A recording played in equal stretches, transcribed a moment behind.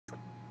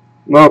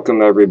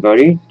Welcome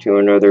everybody to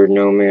another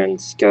No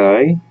Man's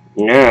Sky.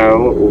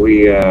 Now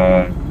we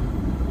have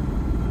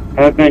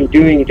been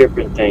doing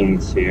different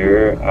things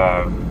here.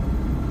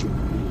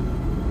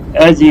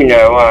 As you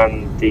know,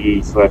 on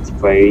these Let's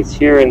Plays,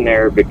 here and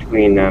there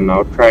between them,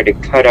 I'll try to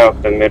cut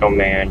out the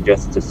middleman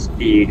just to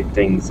speed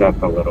things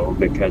up a little,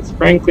 because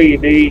frankly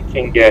they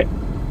can get,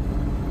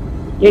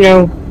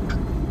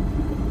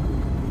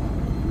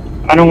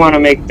 I don't want to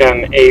make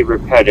them A,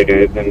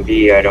 repetitive, and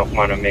B, I don't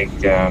want to make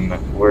them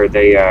where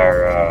they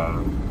are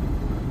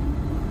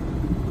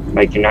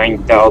like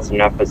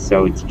 9,000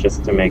 episodes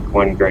just to make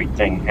one great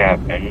thing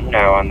happen.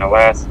 Now, on the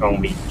last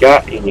one, we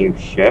got a new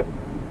ship,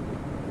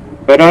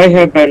 but I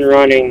have been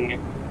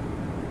running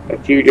a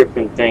few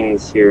different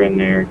things here and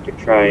there to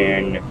try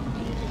and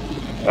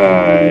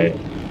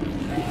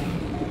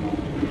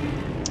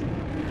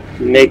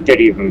make that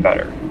even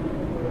better.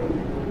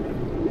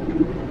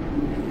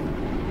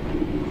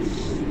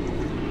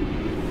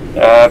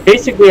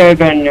 Basically, I've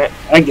been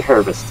egg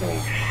harvesting,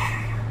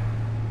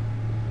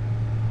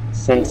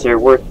 since they're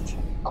worth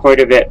quite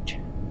a bit.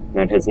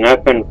 That has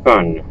not been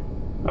fun.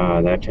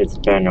 That has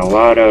been a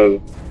lot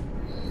of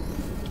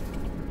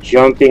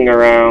jumping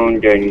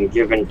around and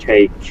give and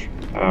take.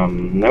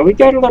 Now we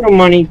got a little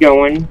money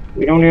going.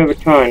 We don't have a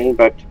ton,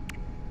 but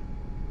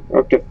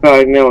we're up to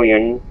 5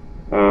 million.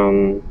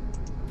 And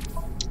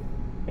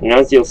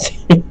as you'll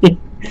see,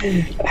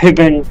 I've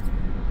been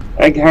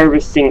egg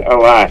harvesting a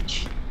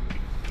lot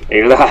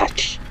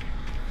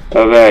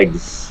of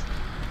eggs.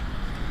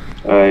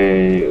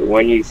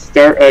 When you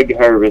start egg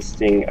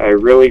harvesting, I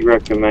really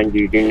recommend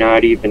you do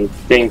not even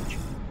think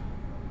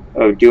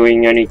of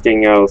doing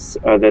anything else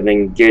other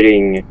than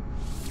getting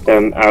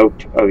them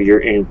out of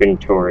your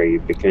inventory,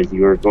 because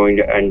you are going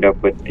to end up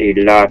with a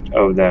lot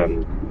of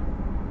them.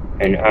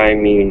 And I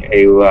mean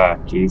a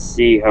lot. You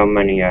see how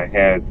many I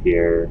have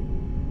here.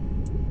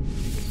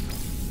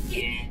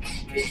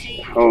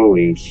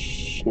 Holy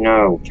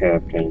no,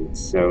 Captain.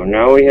 So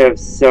now we have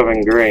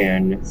 7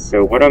 grand.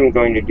 So what I'm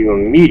going to do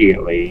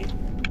immediately,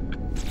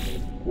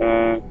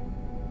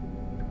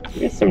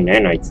 get some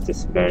nanites to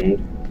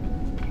spend.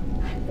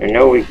 I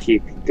know we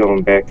keep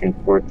going back and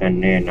forth on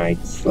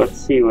nanites. Let's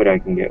see what I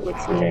can get with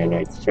some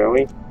nanites, shall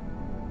we?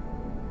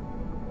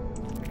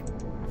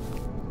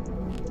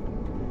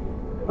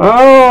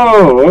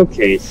 Oh,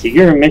 okay, so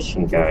you're a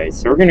mission guy.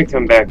 So we're gonna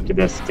come back to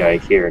this guy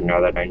here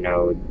now that I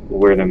know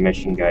where the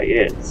mission guy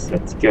is.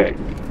 That's good.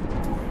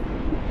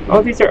 Oh,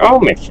 these are all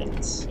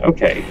missions.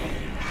 Okay.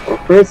 Well,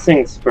 first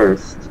things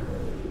first.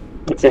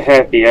 It's a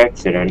happy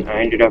accident.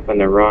 I ended up in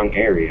the wrong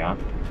area.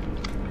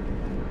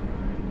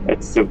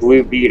 That's the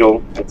Blue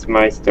Beetle. That's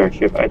my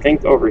starship. I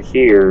think over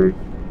here,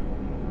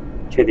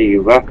 to the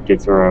left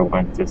is where I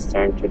went this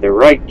time. To the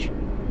right,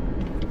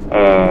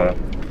 to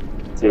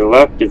the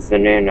left is the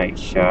nanite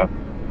shop.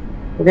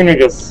 We're gonna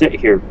just sit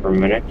here for a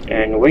minute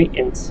and wait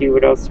and see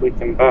what else we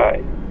can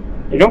buy.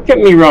 And don't get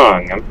me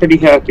wrong, I'm pretty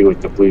happy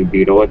with the Blue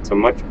Beetle. It's a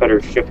much better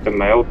ship than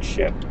my old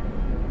ship.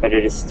 But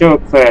it is still a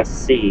Class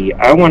C.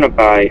 I want to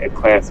buy a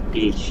Class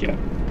B ship.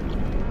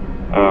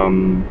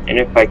 And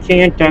if I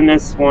can't on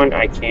this one,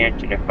 I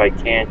can't. And if I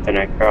can't, then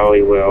I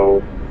probably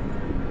will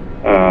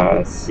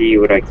see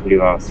what I can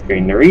do off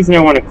screen. The reason I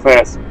want a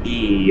Class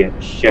B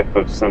ship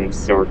of some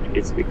sort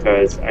is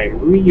because I'm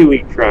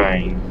really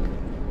trying.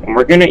 And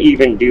we're going to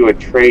even do a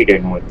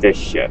trade-in with this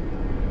ship.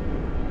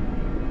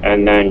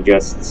 And then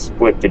just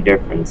split the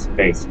difference,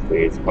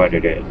 basically, is what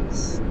it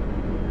is.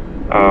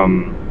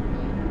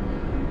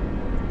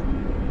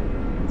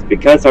 It's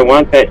because I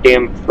want that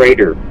damn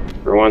freighter,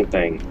 for one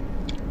thing.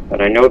 But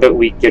I know that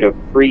we get a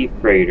free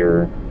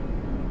freighter,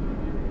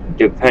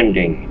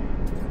 depending,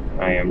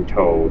 I am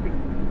told.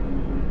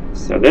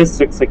 So this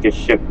looks like a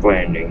ship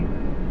landing.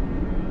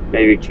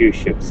 Maybe 2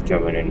 ships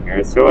coming in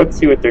here, so let's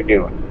see what they're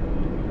doing.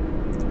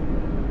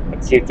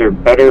 Let's see if they're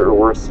better or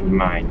worse than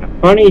mine. The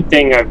funny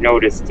thing I've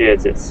noticed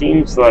is, it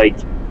seems like,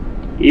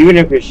 even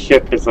if a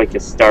ship is like a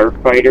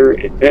starfighter,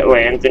 if it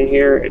lands in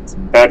here, it's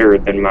better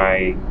than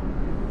my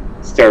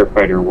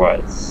starfighter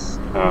was.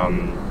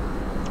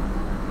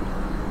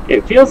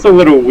 It feels a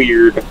little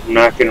weird, I'm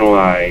not gonna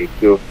lie,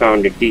 to have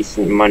found a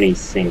decent money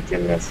sink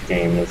in this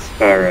game as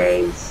far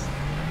as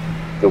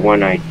the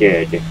one I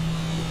did.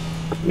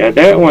 Now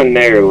that one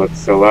there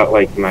looks a lot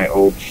like my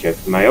old ship.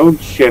 My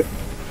old ship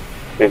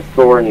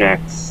before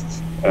Next,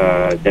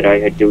 that I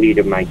had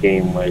deleted my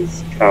game,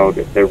 was called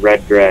the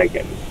Red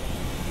Dragon.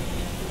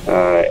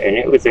 And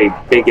it was a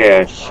big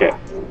ass ship.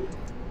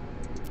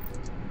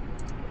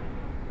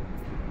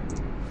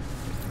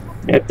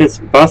 If this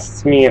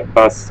busts me, it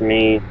busts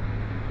me.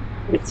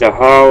 It's a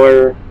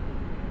hauler.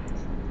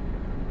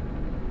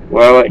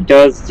 Well, it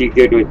does do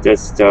good with this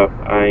stuff.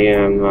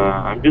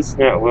 I'm just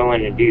not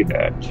willing to do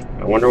that.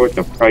 I wonder what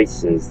the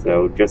price is,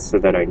 though, just so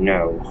that I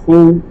know.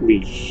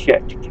 Holy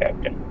shit,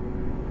 Captain.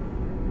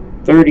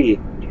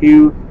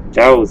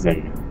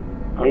 32,000.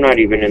 I'm not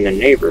even in the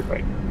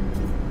neighborhood.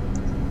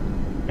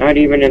 Not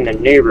even in the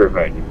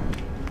neighborhood.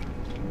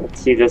 Let's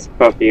see this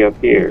puppy up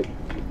here.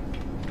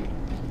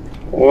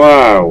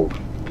 Wow.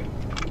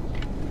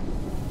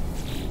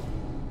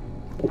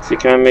 Looks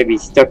like I may be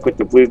stuck with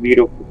the Blue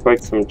Beetle for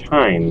quite some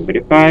time, but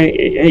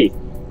hey,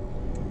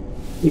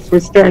 at least we're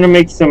starting to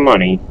make some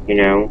money, you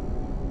know.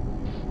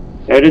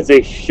 That is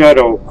a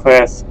shuttle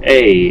Class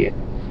A,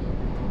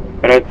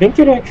 but I think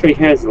it actually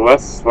has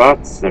less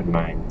slots than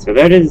mine, so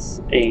that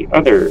is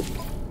another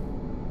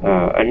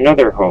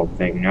hull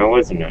thing now,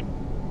 isn't it?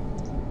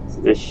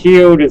 So the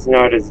shield is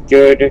not as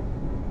good,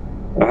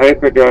 the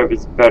hyperdrive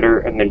is better,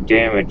 and the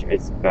damage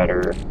is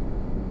better.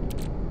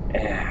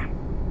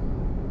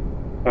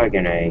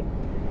 Fucking A.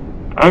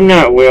 I'm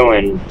not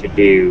willing to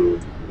do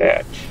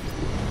that.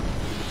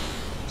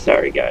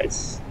 Sorry,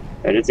 guys.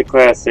 That is a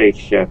Class A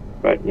ship,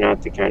 but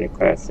not the kind of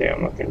Class A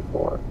I'm looking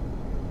for.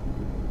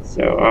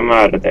 So, I'm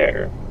out of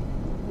there.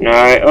 Now,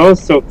 I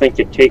also think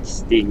it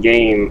takes the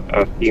game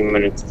a few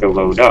minutes to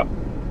load up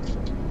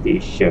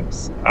these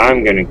ships.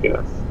 I'm gonna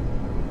go.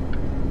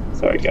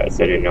 Sorry,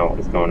 guys. I didn't know what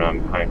was going on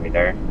behind me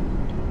there.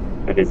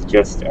 That is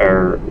just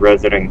our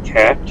resident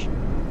cat.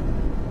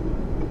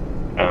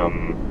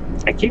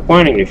 I keep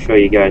wanting to show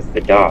you guys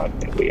the dog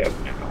that we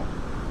have now.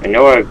 I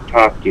know I've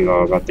talked to you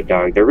all about the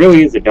dog. There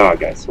really is a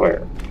dog, I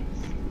swear.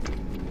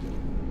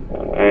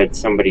 I had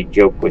somebody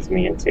joke with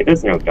me and say,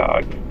 there's no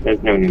dog.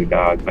 There's no new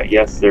dog. But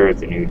yes, there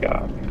is a new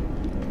dog.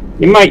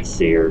 You might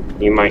see her.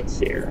 You might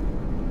see her.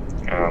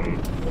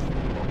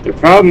 The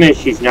problem is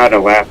she's not a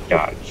lap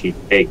dog. She's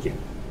bacon.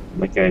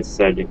 Like I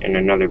said in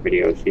another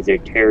video, she's a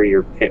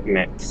terrier pit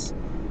mix.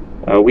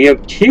 We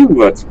have 2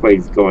 Let's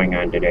Plays going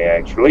on today,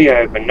 actually. I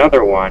have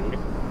another one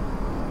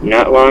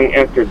not long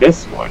after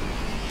this one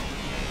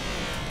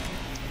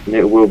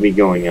that will be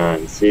going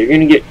on. So you're going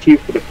to get 2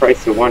 for the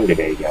price of 1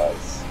 today,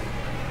 guys.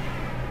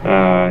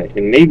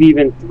 And maybe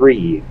even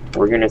 3.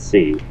 We're going to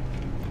see.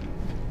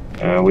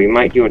 We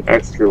might do an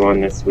extra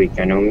one this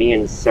week. I know me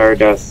and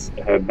Stardust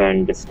have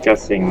been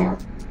discussing...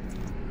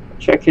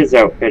 Check his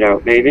outfit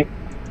out, baby.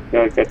 I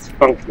feel like that's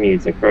funk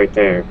music right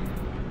there.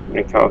 I'm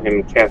going to call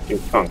him Captain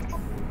Funk.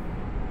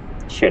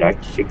 Shit, I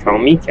should call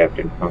me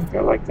Captain Funk. I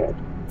like that.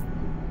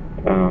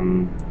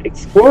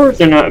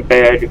 Explorers are not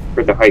bad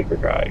for the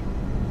hyperdrive.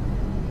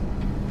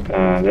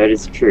 That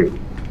is true.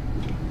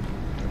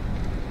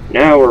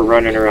 Now we're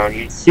running around.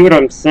 You see what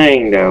I'm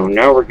saying, though?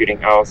 Now we're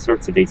getting all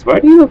sorts of these. Why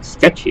do you look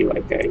sketchy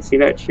like that? You see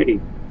that shit? He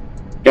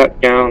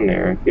ducked down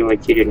there. I feel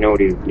like he didn't know what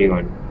he was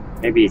doing.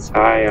 Maybe he's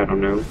high. I don't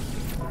know.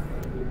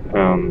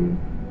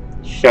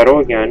 Shuttle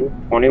again.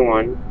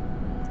 21.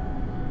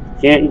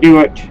 Can't do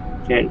it.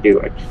 Can't do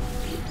it.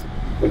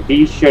 The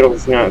B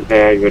shuttle's not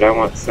bad, but I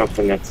want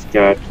something that's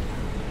got...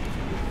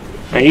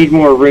 I need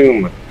more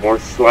room, more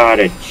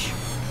slottage.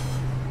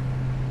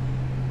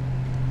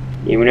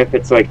 Even if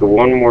it's like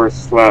 1 more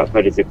slot,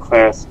 but it's a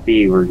Class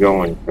B, we're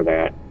going for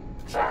that.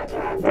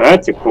 Now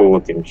that's a cool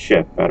looking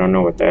ship. I don't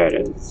know what that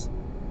is.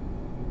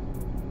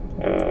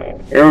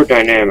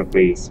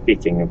 Aerodynamically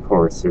speaking, of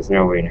course, there's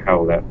no way in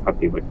hell that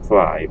puppy would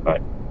fly,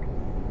 but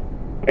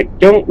I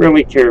don't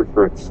really care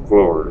for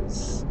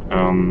Explorers. So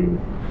I'm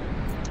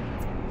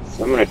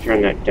going to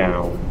turn that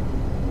down.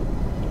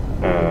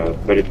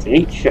 But it's a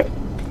neat ship.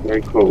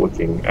 Very cool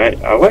looking.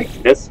 I like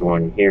this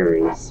one here.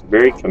 It's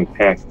very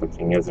compact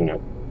looking, isn't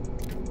it?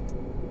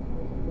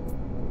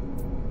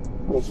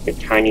 It's like a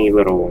tiny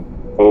little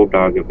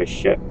bulldog of a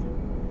ship.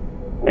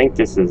 I think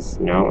this is...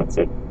 No, it's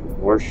a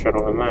worse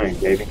shuttle than mine,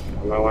 baby.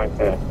 I don't want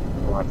that.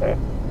 I want that.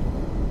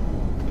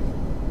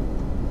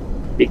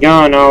 Be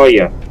gone, all of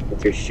you,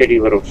 with your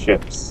shitty little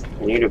ships.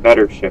 I need a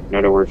better ship,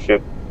 not a worse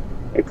ship.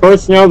 Of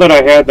course, now that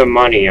I have the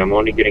money, I'm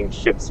only getting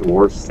ships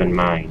worse than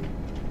mine.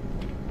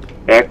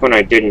 Back when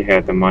I didn't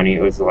have the money,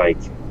 it was like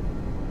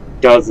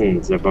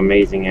dozens of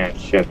amazing-ass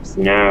ships.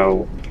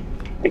 Now,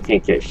 I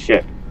can't get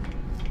shit.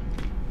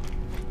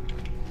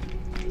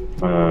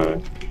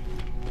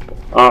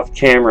 Off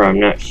camera, I'm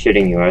not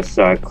shitting you. I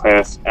saw a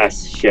Class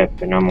S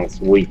ship and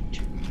almost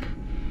weeped.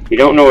 If you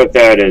don't know what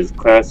that is,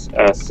 Class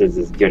S is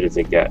as good as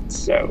it gets,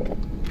 so...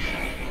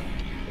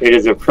 It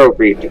is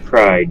appropriate to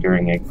cry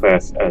during a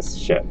Class S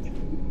ship.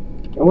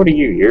 And what are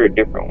you? You're a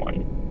different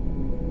one.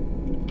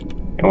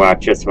 And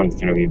watch, this one's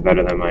going to be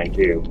better than mine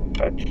too.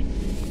 But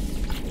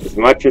as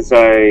much as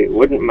I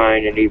wouldn't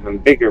mind an even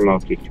bigger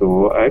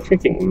multi-tool, I actually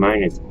think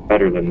mine is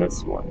better than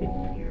this one.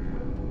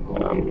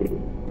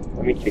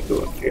 Let me take a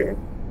look here.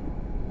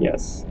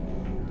 Yes.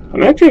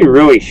 I'm actually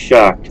really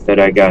shocked that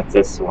I got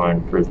this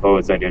one for as low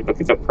as I did. Look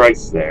at the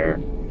price there.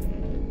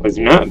 It was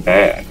not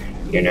bad,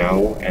 you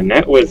know? And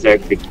that was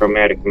actually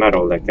chromatic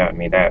metal that got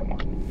me that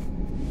one.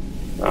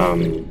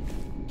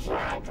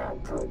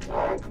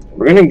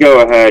 We're gonna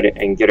go ahead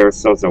and get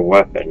ourselves a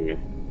weapon.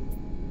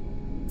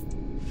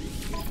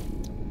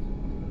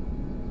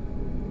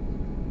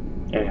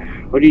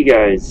 What do you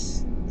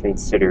guys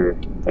consider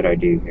that I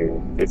do here?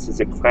 This is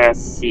a Class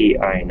C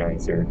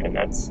ionizer, and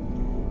that's...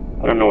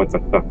 I don't know what the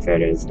fuck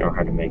that is, nor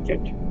how to make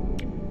it.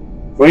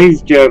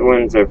 Blaze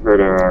javelins, I've heard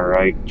are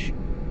alright.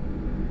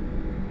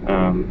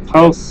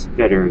 Pulse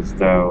spitters,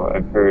 though,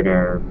 I've heard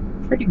are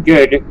pretty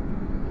good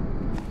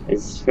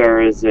as far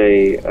as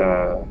a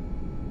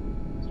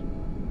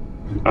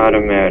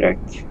automatic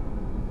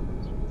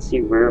Let's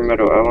see, rare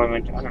metal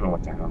element. I don't know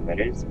what the hell that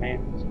is, man.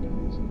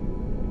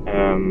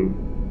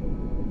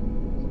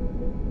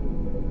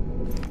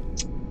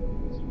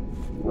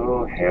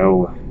 Oh,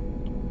 hell.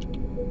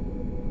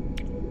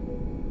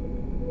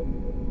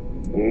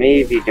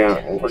 Maybe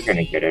down. We're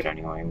gonna get it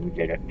anyway. We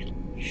did it.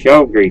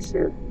 Shell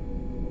greaser.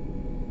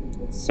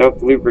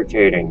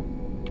 Self-lubricating.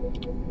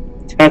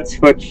 That's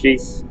what she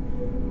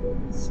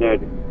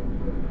said.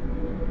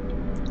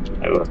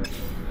 Oh,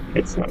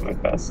 it's not my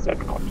best. I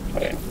don't know what to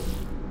tell you.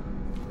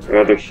 There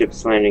are other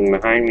ships landing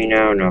behind me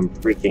now, and I'm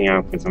freaking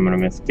out because I'm gonna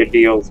miss good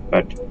deals,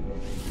 but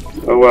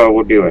oh well,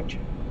 we'll do it.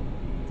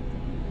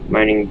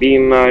 Mining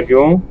beam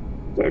module.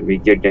 That'd be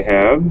good to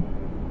have.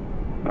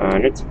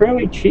 And it's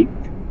fairly cheap.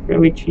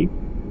 Really cheap.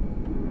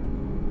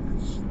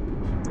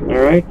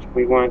 Alright,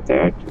 we want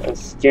that. A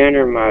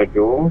scanner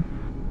module.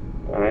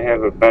 I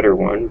have a better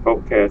one.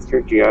 Bolt caster,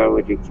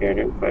 geology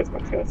cannon, plasma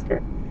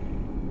caster.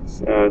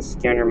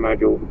 Scanner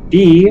module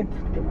B.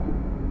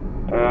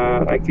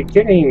 I could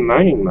get a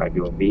mining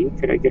module B.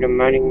 Could I get a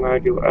mining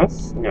module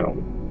S? No.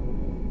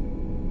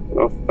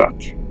 Well, fuck.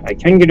 I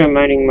can get a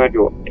mining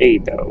module A,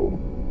 though.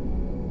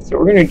 So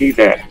we're gonna do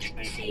that.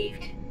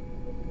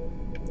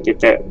 Get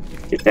that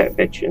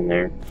bitch in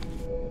there.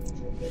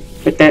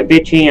 Put that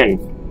bitch in.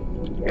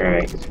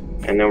 Alright.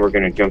 And then we're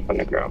gonna jump on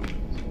the ground.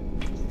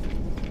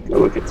 Go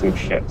look at some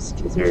ships,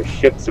 because there are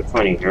ships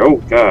aplenty here. Oh,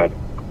 God.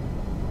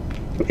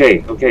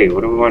 Okay, what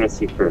do we want to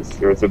see first?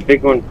 There was a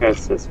big one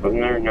past this,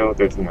 wasn't there? No,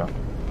 there's not.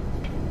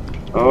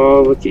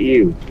 Oh, look at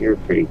you. You're a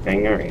pretty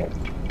thing, aren't you?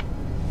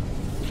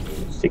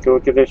 Let's take a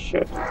look at this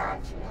ship.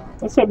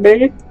 What's up,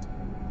 baby?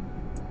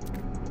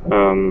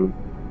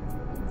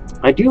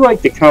 I do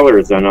like the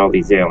colors on all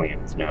these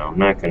aliens now, I'm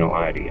not gonna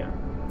lie to you.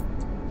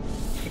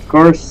 Of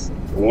course,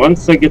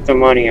 once I get the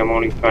money, I'm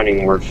only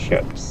finding worse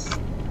ships.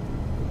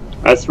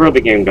 I swear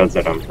the game does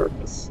that on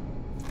purpose.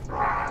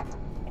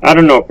 I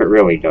don't know if it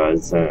really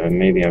does.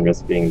 Maybe I'm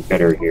just being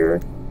bitter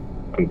here.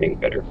 I'm being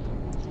bitter.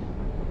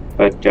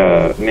 But,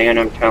 man,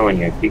 I'm telling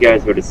you, if you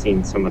guys would have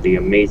seen some of the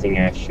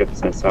amazing-ass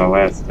ships I saw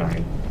last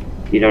time,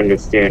 you'd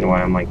understand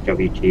why I'm like,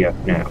 WTF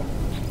now.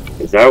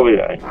 Because I was,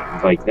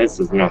 like, this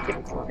is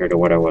nothing compared to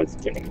what I was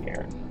getting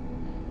here.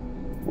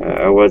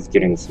 I was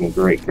getting some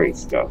great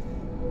stuff.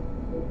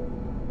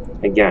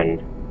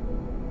 Again,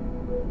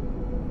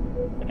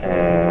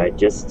 I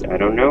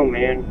don't know,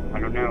 man. I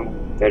don't know.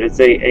 That is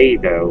A,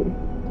 though.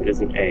 It is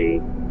an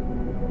A.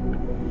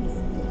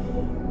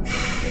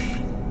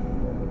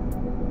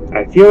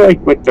 I feel like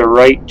with the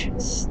right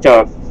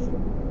stuff,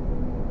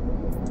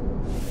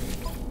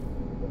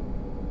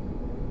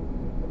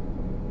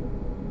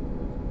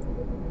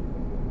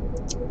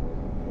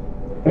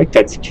 I think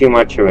that's too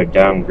much of a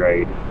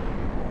downgrade.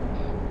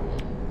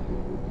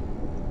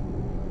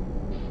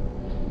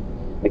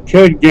 I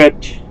could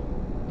get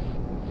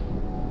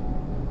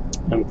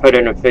and put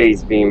in a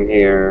phase beam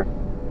here.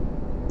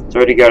 It's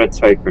already got its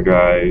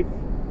hyperdrive.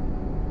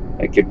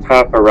 I could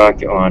pop a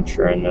rocket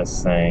launcher in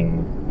this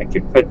thing. I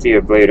could put the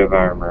ablative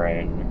armor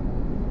in.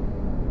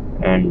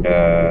 And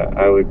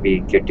I would be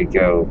good to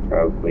go,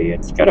 probably.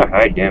 It's got a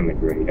high damage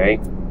rate, eh?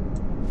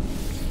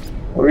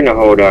 We're gonna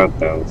hold out,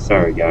 though.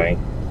 Sorry, guy.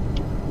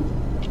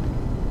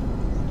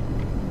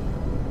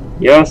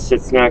 Yes,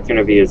 it's not going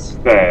to be as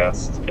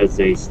fast as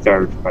a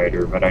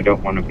starfighter, but I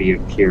don't want to be a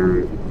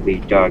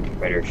purely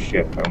dogfighter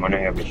ship. I want to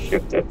have a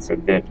ship that's a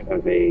bit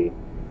of a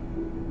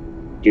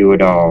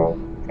do-it-all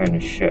kind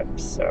of ship,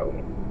 so...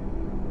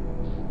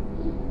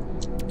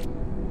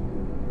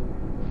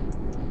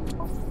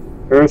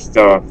 First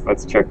off,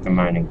 let's check the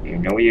mining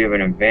beam. Now we have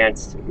an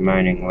advanced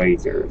mining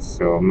laser,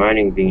 so a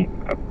mining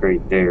beam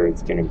upgrade there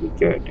is going to be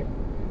good.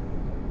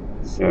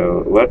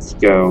 So, let's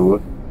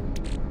go...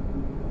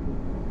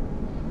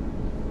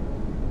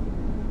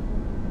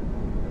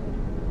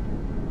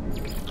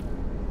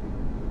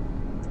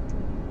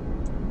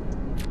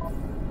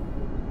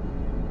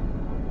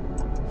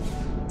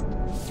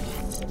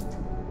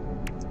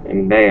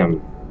 And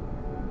bam.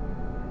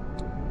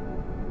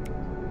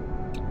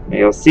 Now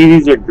you'll see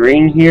these are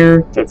green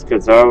here. That's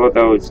because all of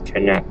those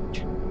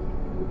connect.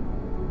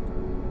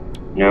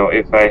 Now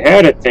if I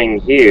had a thing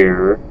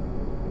here,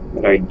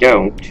 but I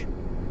don't,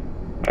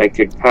 I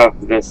could pop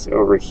this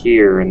over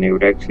here and they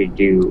would actually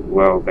do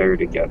well there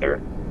together.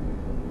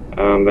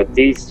 But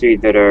these three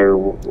that are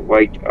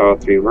white, all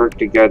three work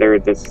together.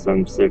 This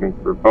I'm saving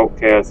for bolt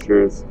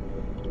casters.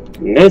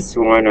 And this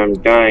one I'm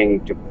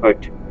dying to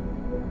put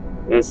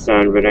this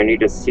on, but I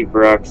need a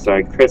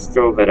superoxide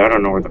crystal that I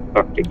don't know where the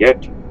fuck to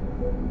get.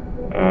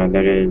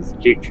 That is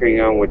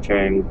deuterium, which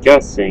I'm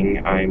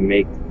guessing I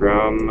make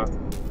from...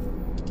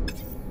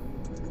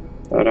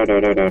 Let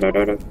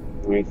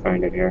me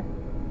find it here.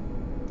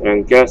 That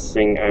I'm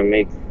guessing I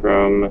make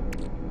from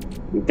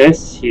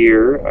this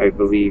here. I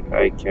believe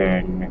I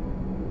can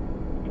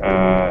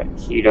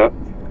heat up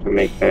to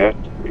make that,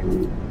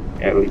 and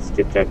at least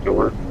get that to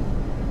work.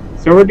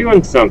 So we're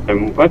doing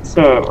something. Let's,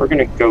 we're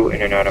gonna go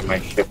in and out of my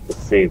ship to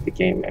save the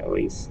game at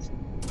least.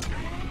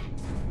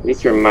 At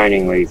least our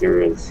mining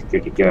laser is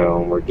good to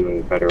go, and we're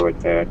doing better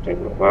with that.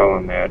 And while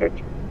I'm at it,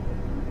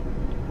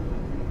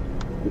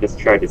 I just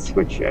tried to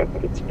switch it,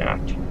 but it's not.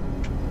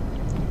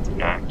 It's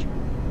not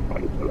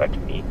going to let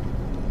me.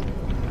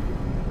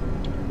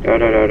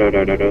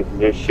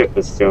 This ship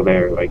is still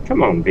there. Like,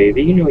 come on,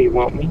 baby, you know you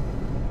want me.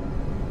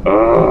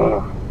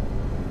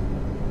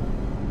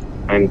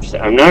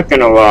 I'm not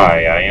gonna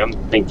lie, I am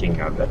thinking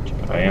of it.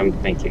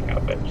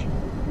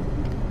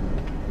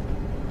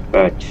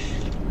 But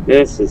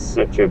this is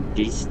such a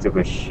beast of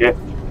a ship.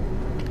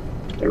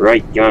 The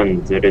right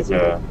guns, it is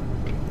a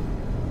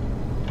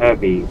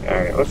heavy.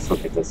 Alright, let's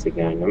look at this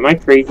again. Am I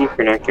crazy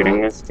for not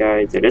getting this,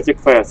 guys? It is a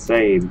Class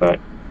A, but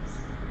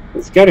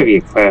it's gotta be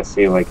a Class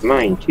A like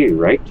mine too,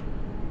 right?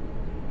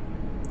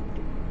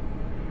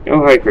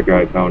 No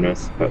hyperdrive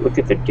bonus, but look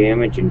at the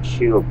damage and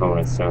shield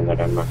bonus on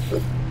that I'm not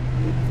sure.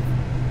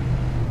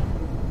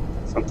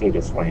 Something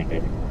just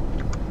landed.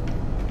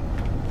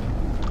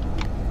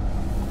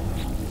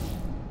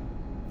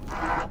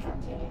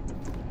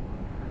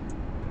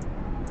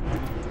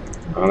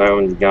 Oh, that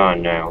one's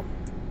gone now.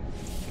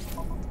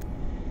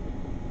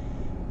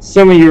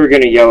 Some of you are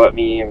gonna yell at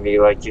me and be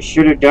like, you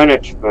should have done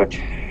it, but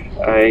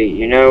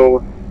you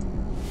know,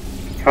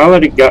 call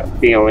it a gut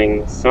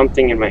feeling.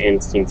 Something in my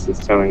instincts is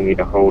telling me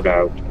to hold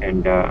out,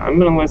 and I'm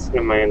gonna listen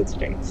to my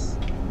instincts.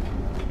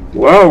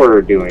 While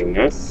we're doing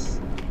this,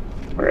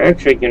 we're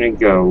actually gonna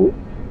go.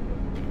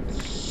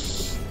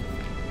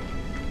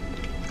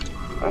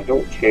 I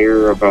don't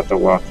care about the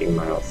walking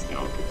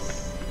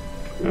milestones.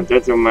 Now, if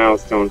there's a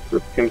milestone for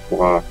Pimp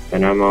Walk,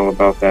 then I'm all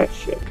about that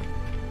shit.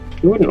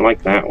 Who wouldn't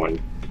like that one?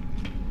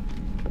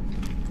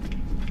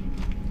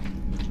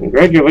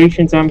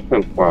 Congratulations on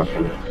Pimp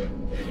Walking.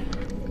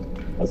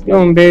 How's it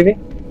going, baby?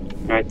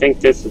 And I think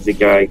this is the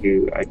guy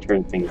who I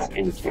turn things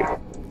into.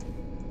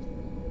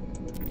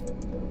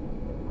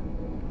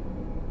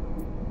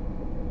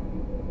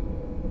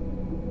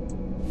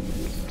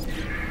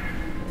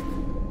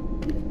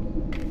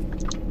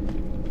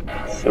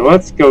 So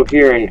let's go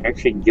here and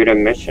actually get a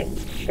mission,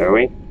 shall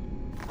we?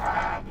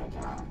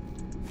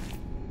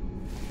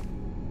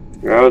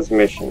 Browse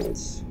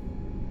missions.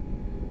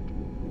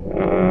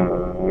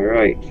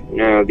 Alright,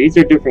 now these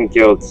are different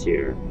guilds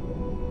here.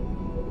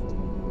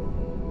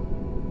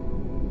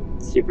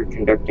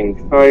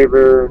 Superconducting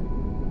fiber.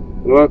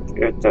 Look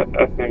at the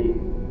effing.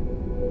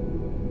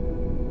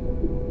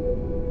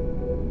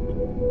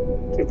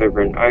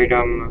 Deliver an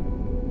item.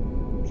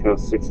 Kill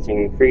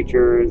 16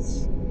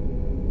 creatures.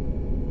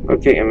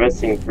 Okay, a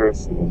missing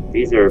person.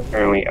 These are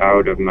apparently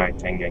out of my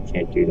thing, I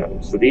can't do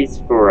them. So these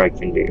 4 I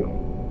can do.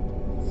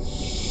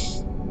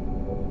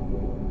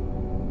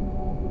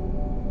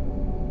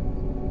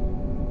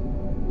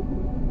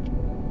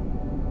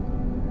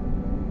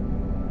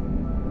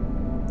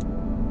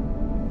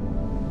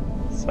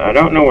 So I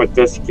don't know what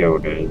this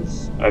guild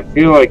is. I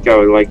feel like I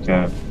would like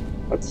to...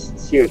 Let's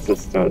see what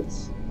this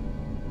does.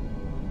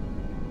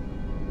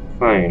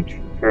 Client.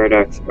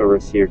 Paradox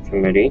Overseer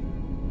Committee.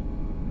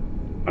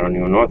 I don't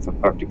even know what the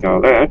fuck to call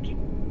that.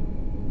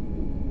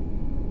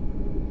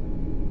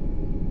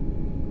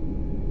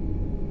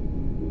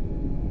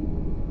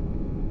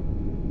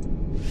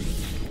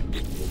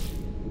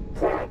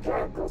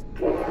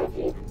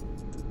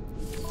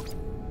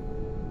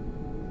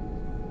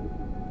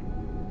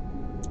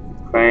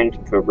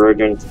 Client,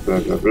 convergence, blah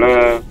blah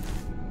blah.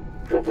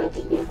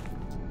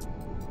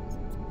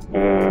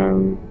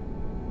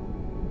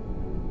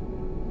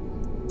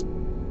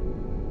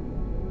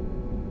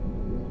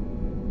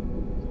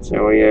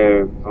 So we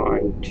have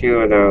on 2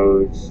 of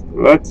those.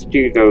 Let's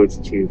do those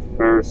 2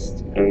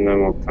 first, and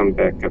then we'll come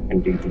back up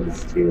and do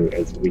these 2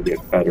 as we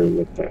get better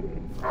with them.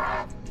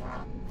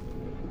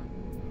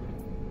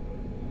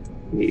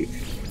 Leave.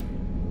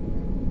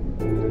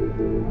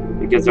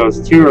 Because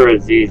those 2 are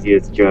as easy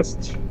as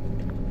just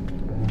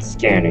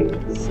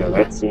scanning, so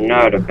that's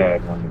not a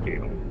bad one to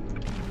do.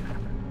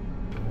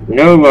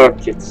 No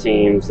luck, it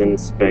seems, in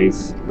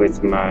space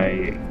with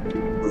my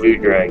blue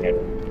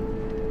dragon.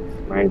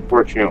 My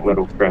unfortunate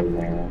little friend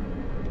there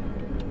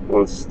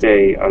will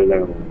stay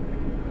alone.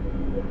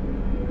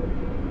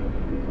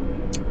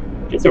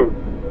 It's a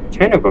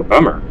kind of a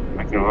bummer, I'm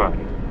not gonna lie.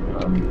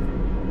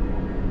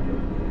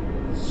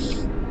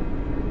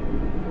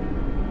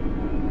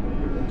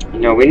 You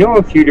know, we know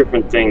a few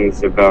different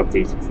things about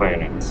these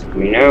planets. I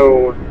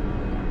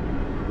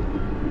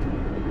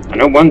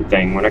know one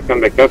thing, when I come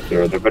back up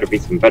there better be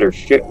some better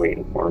shit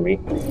waiting for me.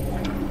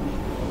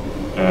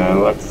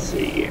 Let's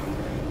see.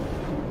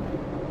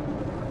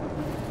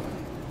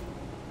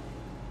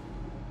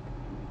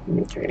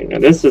 Okay, now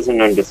this is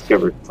an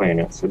undiscovered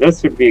planet, so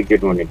this would be a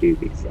good one to do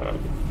these on.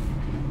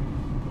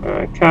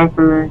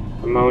 Copper,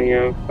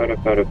 ammonia,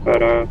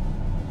 pada.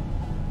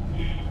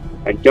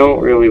 I don't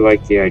really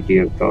like the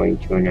idea of going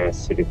to an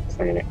acidic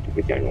planet to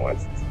begin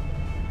with.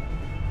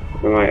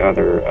 What are my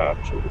other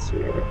options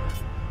here?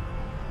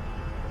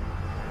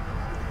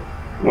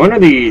 One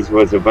of these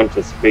was a bunch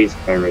of space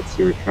pirates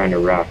who were trying to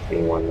rock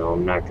me one, though,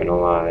 I'm not gonna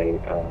lie.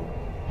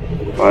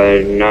 Well, I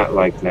did not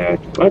like that.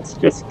 Let's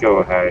just go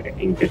ahead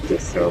and get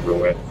this over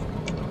with,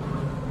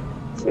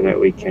 so that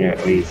we can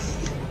at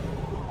least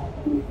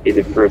be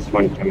the first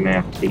one to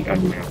map the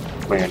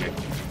unmapped planet.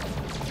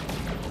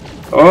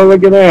 Oh,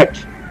 look at that!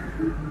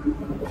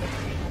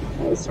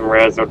 That was some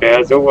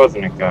razzle-dazzle,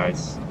 wasn't it,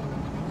 guys?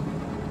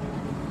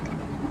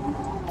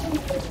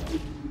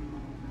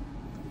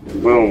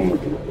 Boom.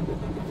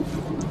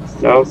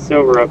 South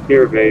Silver up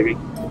here, baby.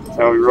 That's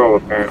how we roll,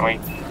 apparently.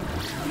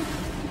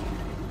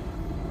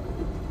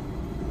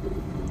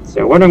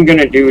 So what I'm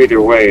gonna do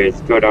either way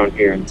is go down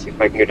here and see if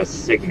I can get a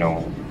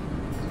signal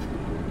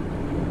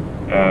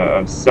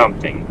of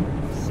something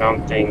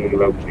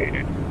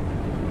located.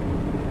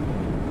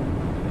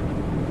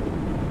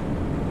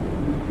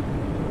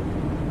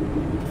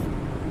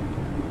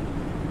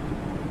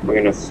 We're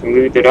gonna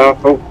smooth it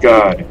off. Oh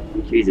God,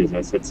 Jesus!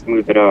 I said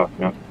smooth it off,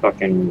 not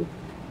fucking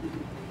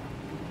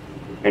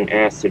an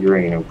acid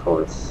rain, of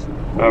course.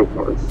 Of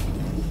course.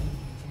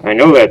 I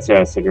know that's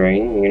acid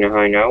rain. You know how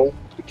I know?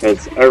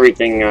 Because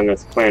everything on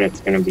this planet's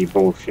gonna be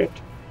bullshit.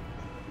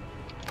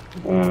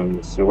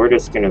 So we're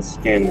just gonna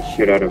scan the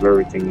shit out of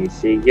everything you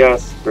see.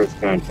 Yes, first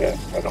contact.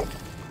 I don't.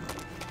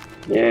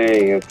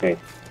 Yay, okay.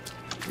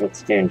 Let's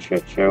scan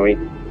shit, shall we?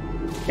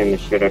 Scan the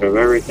shit out of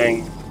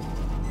everything.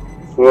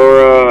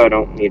 Flora, I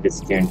don't need to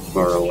scan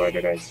flora. Why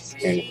did I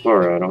scan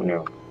flora? I don't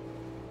know.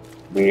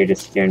 We need to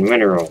scan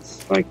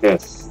minerals, like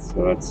this.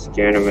 So let's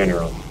scan a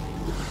mineral.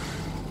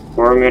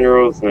 4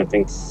 minerals, and I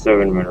think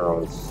 7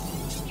 minerals.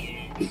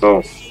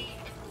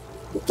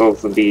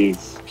 Both of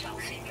these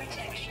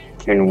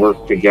can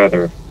work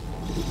together.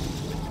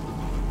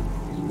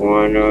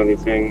 One of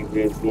these things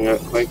is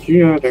not like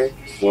the other.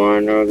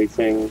 One of these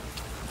things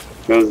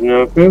does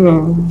not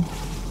belong.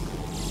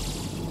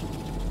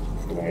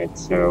 Alright,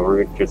 so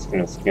we're just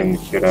gonna scan the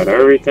shit out of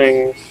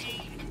everything.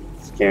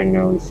 Scan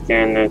this,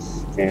 scan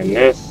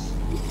this.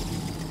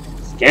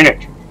 Scan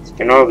it!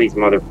 Scan all these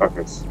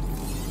motherfuckers.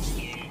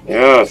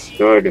 Yes,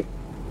 good.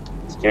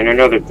 Scan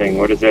another thing.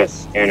 What is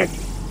this? Scan it.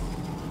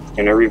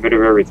 Scan every bit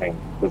of everything.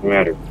 Doesn't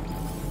matter.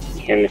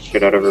 Scan the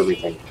shit out of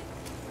everything.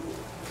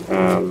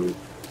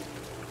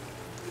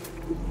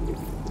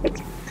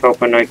 It's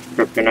Copenite,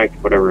 Kryptonite,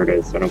 whatever it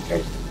is. I don't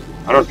care.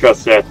 I don't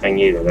trust that thing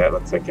either. That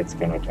looks like it's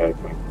gonna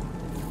attack me.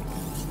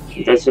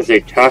 This is a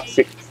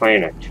toxic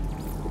planet.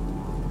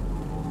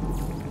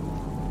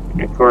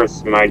 And of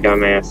course, my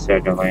dumbass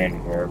had to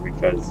land here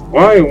because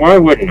why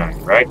wouldn't I,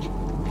 right?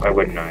 Why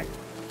wouldn't I?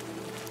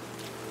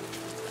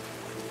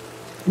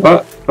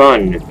 What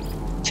fun!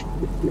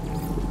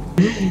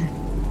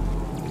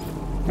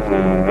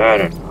 I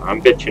don't know.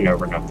 I'm bitching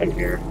over nothing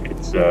here.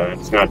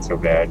 It's not so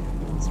bad.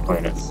 This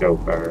planet so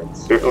far.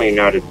 It's certainly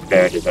not as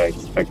bad as I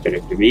expected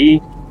it to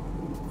be.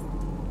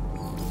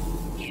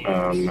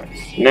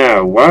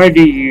 Now, why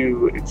do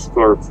you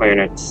explore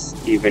planets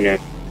even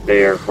if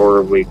they are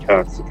horribly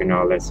toxic and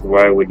all this?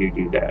 Why would you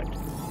do that?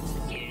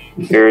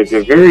 There is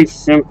a very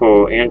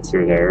simple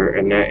answer there,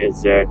 and that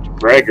is that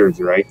braggers'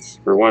 rights,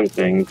 for one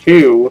thing.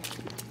 Two,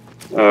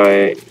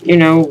 you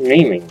know,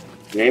 naming.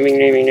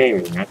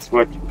 Naming. That's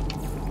what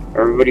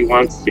everybody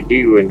wants to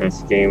do in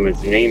this game,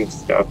 is name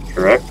stuff,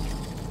 correct?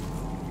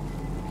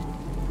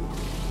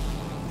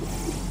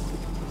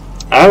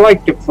 I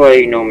like to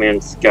play No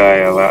Man's Sky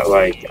a lot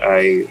like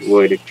I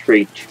would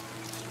treat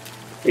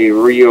a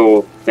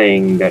real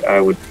thing that I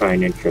would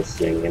find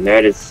interesting, and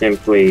that is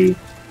simply,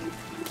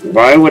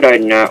 why would I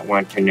not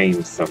want to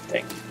name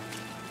something?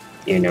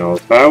 You know,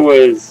 if I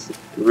was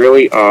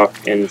really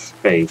off in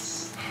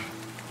space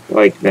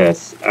like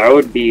this, I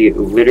would be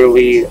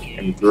literally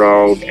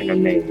enthralled and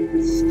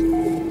amazed.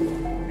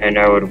 And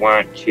I would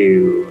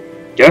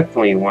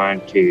definitely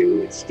want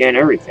to scan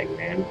everything,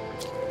 man.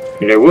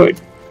 And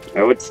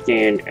I would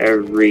scan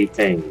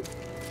everything.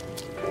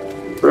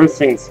 First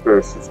things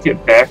first, let's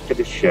get back to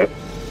the ship.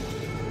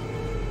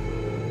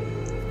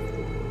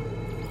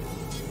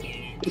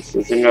 This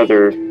is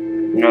another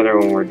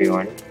one we're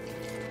doing.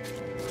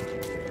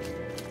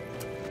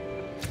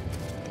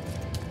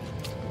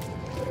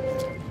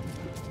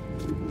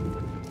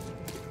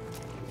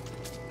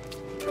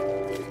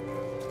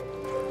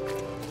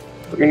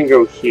 We're gonna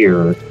go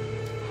here.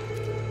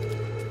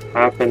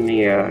 Hop in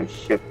the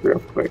ship real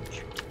quick.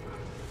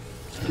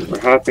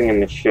 We're hopping in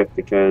the ship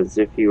because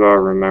if you all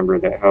remember,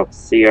 that helps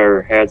see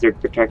our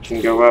hazard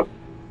protection go up.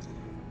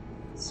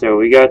 So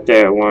we got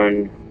that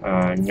one.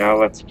 Now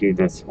let's do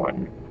this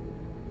one.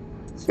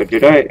 So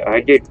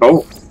I did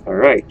both.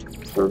 Alright,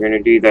 so we're gonna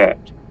do that.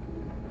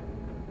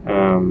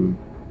 That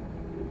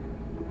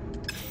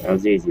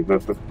was easy,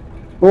 but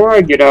before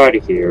I get out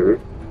of here,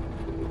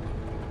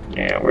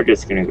 yeah, we're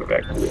just gonna go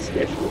back to the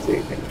station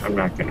station. I'm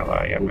not gonna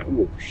lie,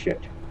 oh shit.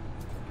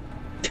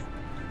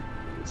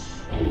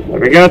 I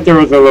forgot there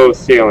was a low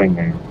ceiling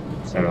there,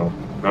 so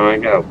now I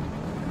know.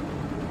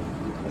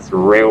 Let's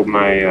railed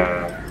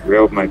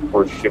my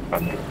poor ship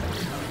on that.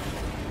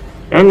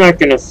 I'm not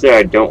gonna say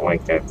I don't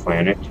like that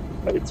planet,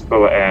 but it's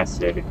full of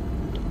acid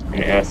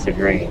and acid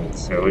rain.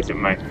 So is it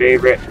my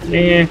favorite?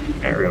 Nah,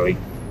 not really.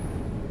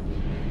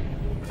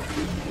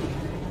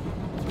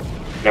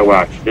 Now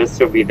watch, this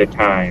will be the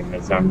time,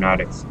 as I'm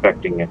not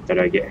expecting it, that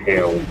I get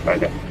hailed by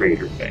that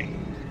crater thing.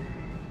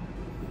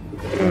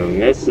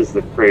 This is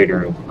the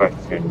crater in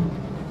question.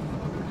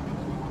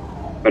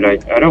 But I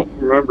don't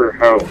remember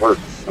how it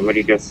works.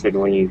 Somebody just said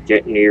when you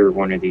get near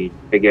one of these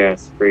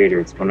big-ass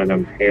freighters, one of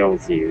them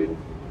hails you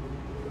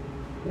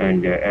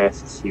and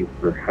asks you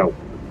for help.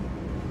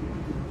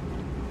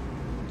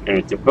 And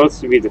it's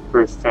supposed to be the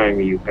first time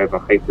you have a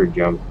hyper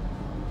jump,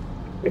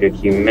 but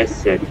if you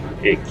miss it,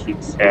 it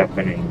keeps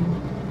happening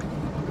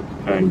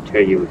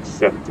until you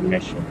accept the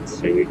mission,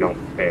 so you don't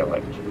fail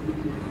it.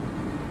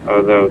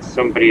 Although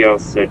somebody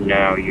else said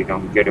now you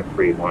don't get a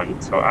free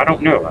one, so I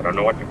don't know. I don't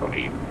know what to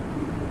believe.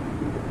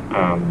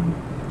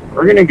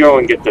 We're gonna go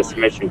and get this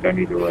mission done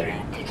either way.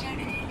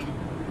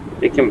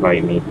 They can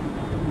bite me.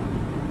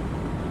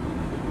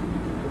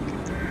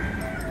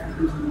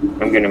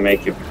 I'm gonna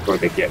make it before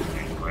they get me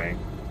anyway.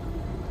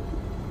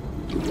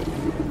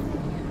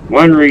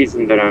 One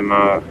reason that I'm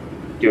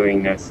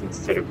doing this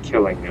instead of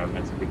killing them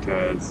is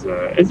because,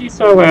 as you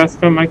saw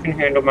last time, I can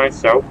handle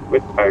myself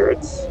with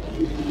pirates.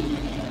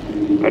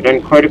 I've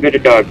done quite a bit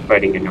of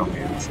dogfighting in No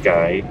Man's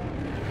Sky.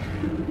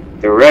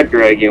 The Red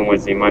Dragon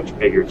was a much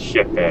bigger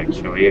ship,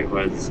 actually. It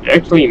was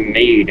actually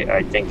made,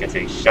 I think, as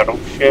a shuttle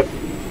ship.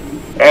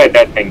 I had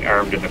that thing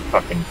armed to the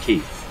fucking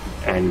teeth.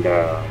 And,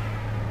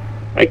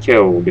 I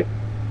killed...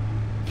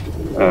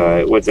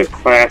 it was a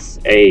Class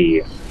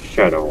A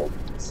shuttle,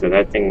 so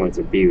that thing was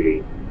a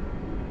beauty.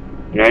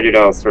 And I did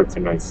all sorts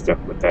of nice stuff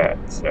with that,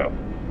 so...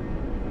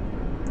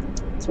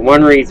 It's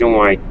one reason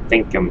why I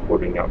think I'm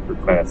holding out for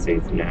Class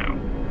A's now.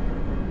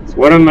 So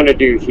what I'm going to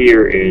do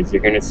here is,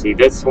 you're going to see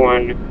this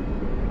one.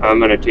 I'm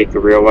going to take a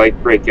real life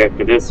break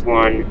after this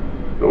one,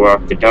 go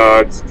walk the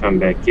dogs, come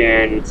back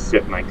in,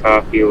 sip my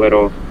coffee a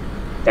little.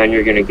 Then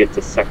you're going to get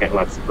the second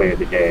Let's Play of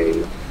the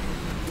day.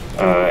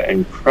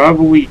 And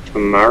probably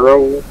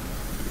tomorrow,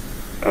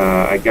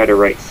 I got to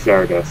write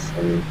Stardust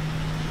and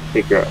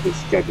figure out his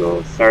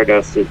schedule.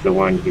 Stardust is the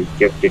one who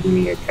gifted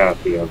me a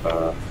copy of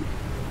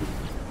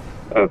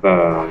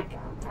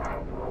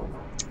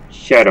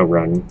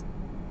Shadowrun.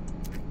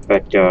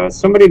 But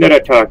somebody that I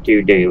talk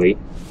to daily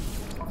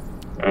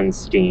on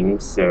Steam,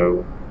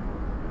 so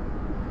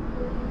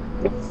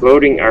the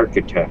Floating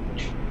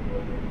Architect.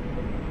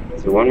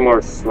 So one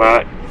more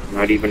slot,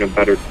 not even a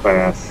better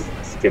class,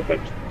 skip it.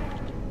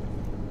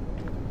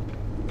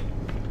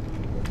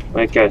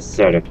 Like I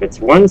said, if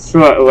it's one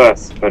slot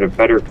less but a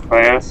better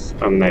class,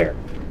 I'm there.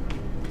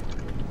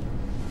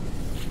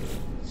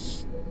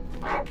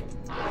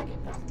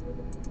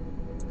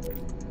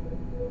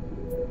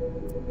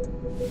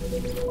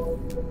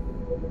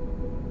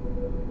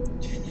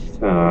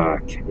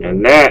 Fuck. Now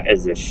that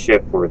is a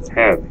ship worth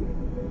having.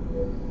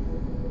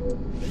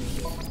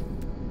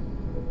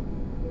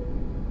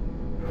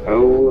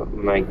 Oh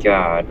my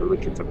god,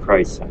 look at the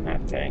price on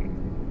that thing.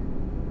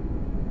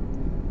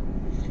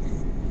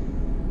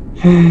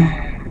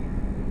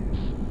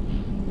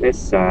 This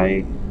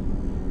side.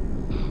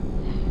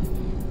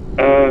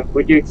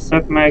 Would you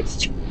accept my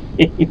exchange?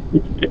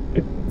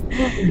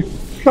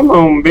 Come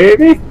on,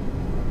 baby.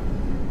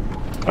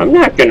 I'm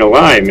not gonna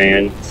lie,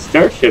 man.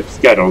 Starships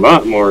got a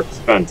lot more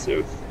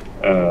expensive.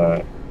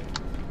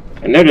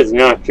 And that is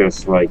not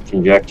just like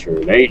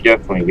conjecture. They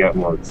definitely got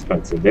more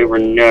expensive. They were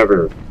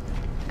never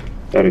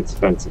that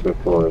expensive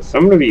before. So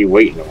I'm gonna be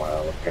waiting a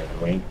while,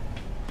 apparently.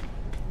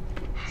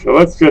 So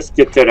let's just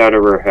get that out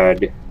of our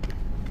head.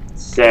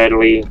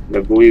 Sadly,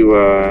 the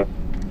Blue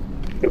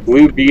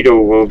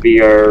Beetle will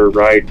be our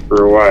ride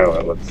for a while,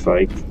 it looks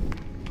like.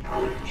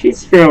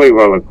 She's fairly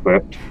well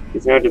equipped.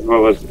 She's not as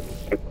well as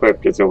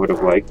equipped as I would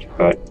have liked,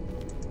 but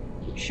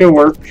she'll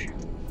work.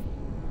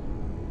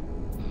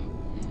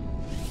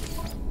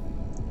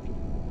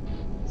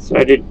 So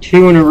I did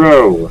 2 in a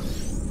row.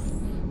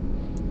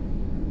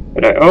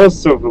 But I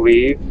also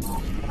believe,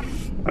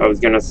 I was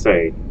gonna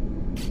say,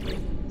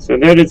 so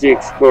that is the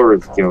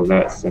Explorers Guild,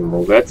 that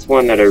symbol. That's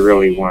one that I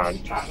really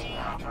want.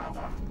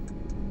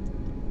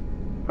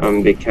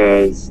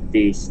 Because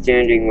the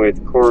standing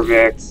with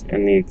Korvax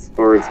and the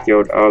Explorers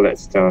Guild, all that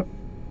stuff,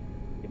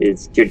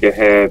 is good to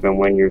have. And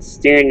when your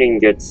standing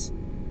gets,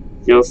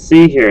 you'll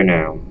see here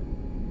now.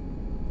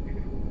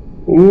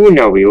 Ooh,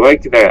 no, we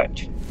like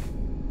that.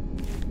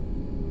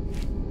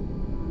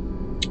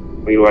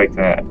 We like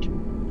that.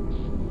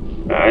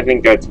 I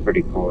think that's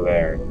pretty cool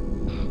there.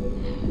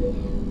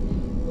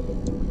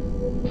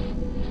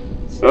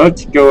 So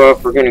let's go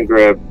up. We're going to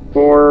grab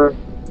 4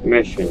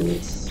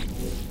 missions.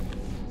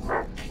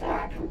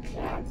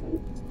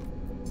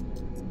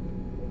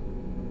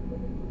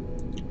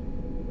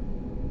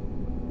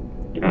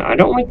 I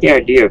don't like the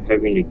idea of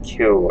having to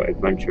kill a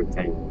bunch of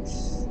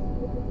things.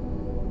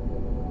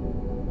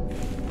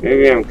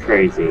 Maybe I'm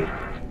crazy.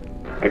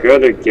 I'd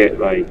rather get,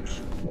 like,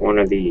 one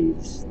of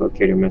these.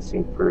 Locate a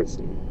missing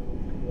person.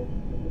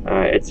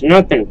 It's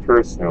nothing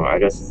personal. I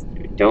just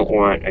don't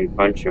want a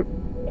bunch of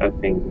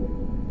effing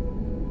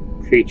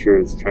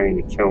creatures trying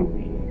to kill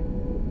me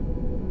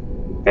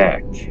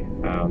back.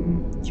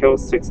 Kill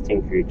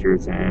 16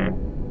 creatures, and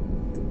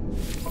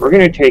we're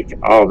gonna take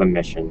all the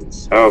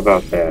missions. How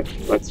about that?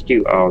 Let's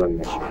do all the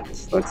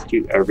missions. Let's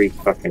do every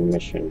fucking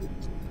mission.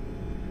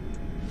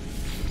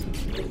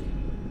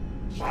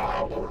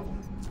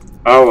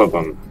 All of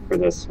them. for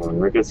this one.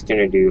 We're just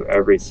gonna do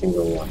every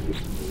single one.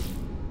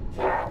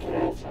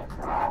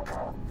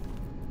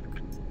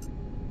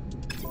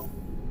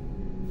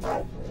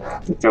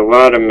 It's a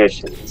lot of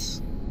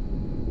missions.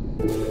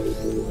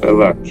 But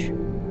look.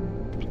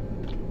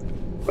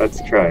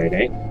 Let's try it,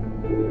 eh?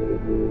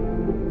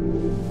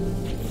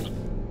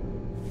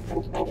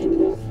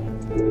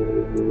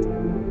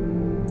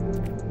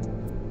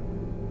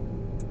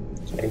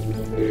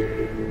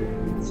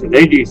 So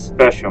they do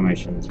special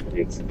missions for the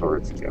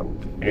Explorers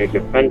Guild. And a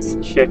defense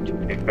chit,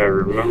 if I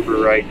remember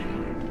right,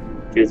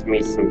 gives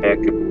me some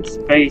backup in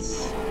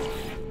space.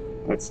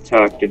 Let's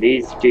talk to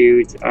these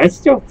dudes. I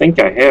still think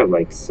I have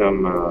like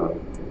some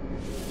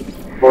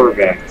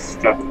Korvax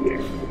stuff there.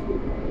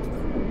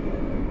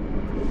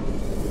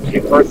 And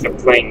of course the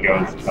plane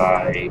goes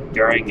by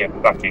during it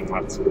fucking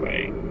Let's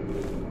Play.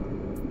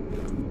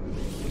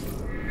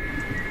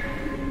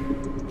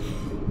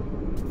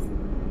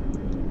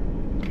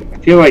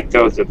 I feel like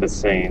those are the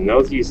same.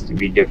 Those used to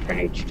be different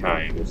each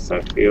time, so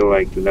I feel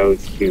like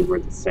those two were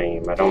the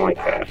same. I don't like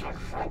that.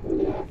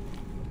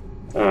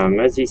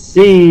 As you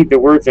see, the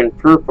words in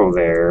purple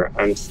there,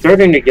 I'm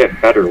starting to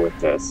get better with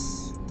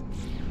this.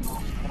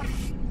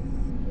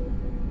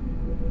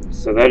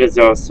 So that is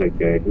also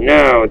good.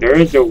 Now, there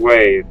is a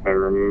way, if I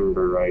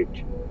remember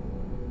right.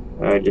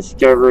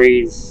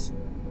 Discoveries.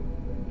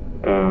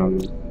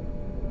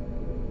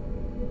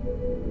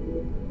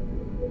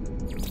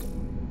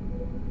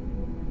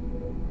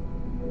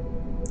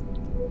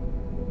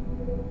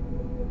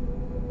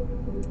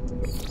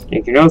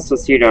 You can also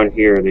see down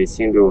here, they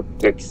seem to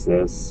have fixed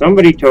this.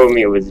 Somebody told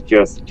me it was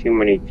just too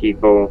many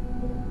people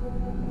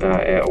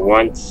at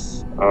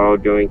once, all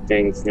doing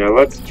things. Now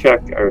let's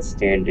check our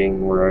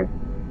standing. We're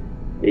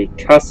a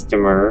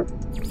customer,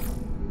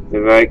 the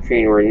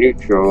Vicrene were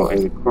neutral,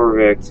 and the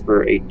Korvax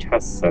were a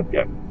test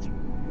subject.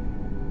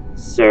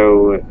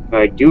 So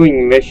by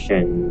doing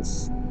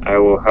missions, I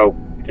will help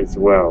as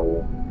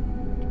well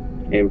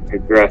and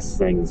progress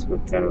things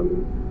with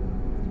them.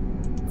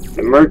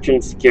 The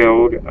Merchants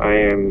Guild, I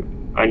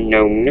am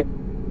unknown.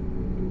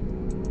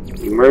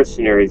 The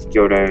Mercenaries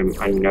Guild, I am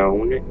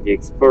unknown. The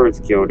Explorers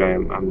Guild, I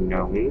am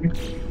unknown.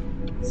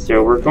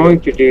 So we're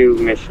going to do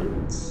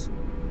missions.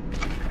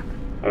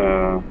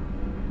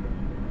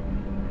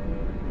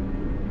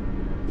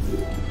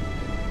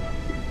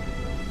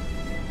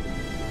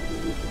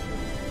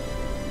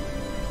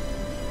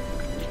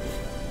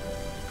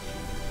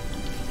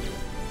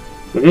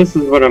 So this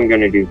is what I'm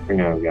going to do for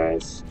now,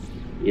 guys.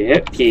 You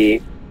hit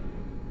P.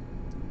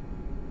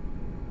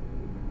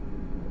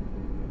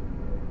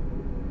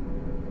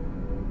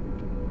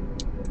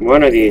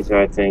 One of these,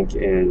 I think,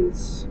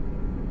 is...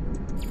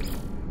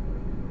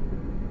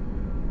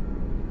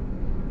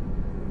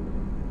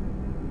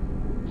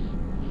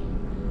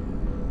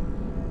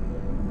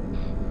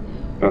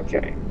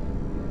 Okay.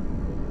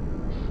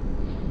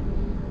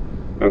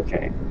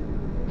 Okay.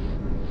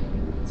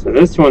 So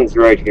this one's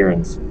right here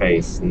in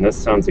space, and this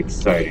sounds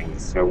exciting.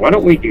 So why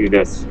don't we do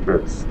this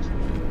first?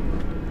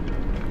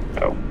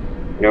 Oh.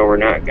 No, we're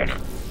not gonna.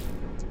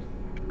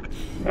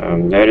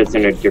 That is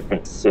in a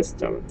different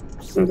system.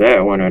 So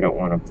that one I don't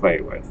want to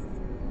play with.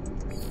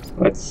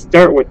 Let's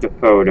start with the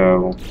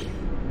photo.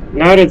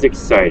 Not as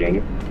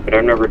exciting, but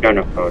I've never done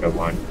a photo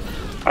one.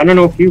 I don't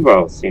know if you've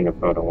all seen a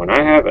photo one.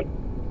 I haven't.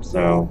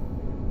 So,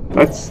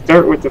 let's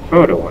start with the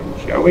photo one,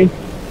 shall we?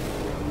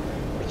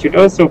 I should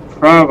also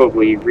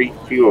probably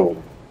refuel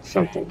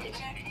something.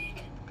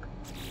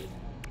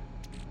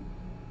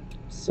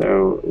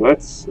 So,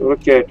 let's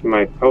look at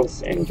my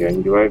pulse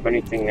engine. Do I have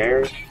anything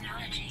there?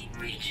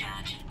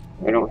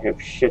 I don't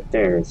have shit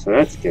there, so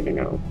that's good to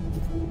know.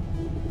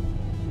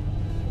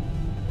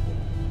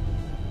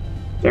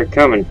 They're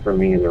coming for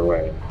me either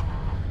way.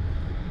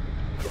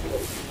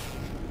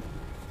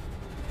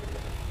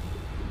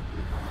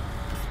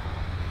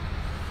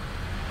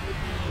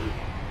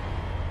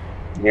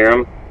 Hear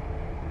them?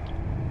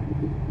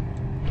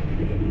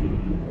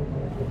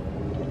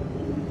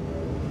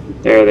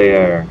 There they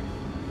are.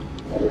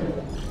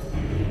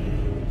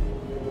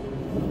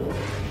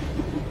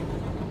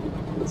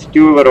 Let's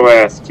do a little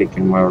ass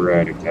kicking while we're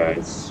at it,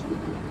 guys.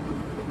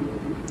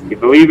 You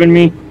believe in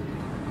me?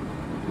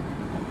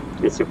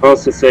 You're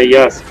supposed to say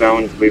yes,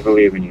 Bones, we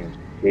believe in you.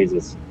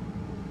 Jesus.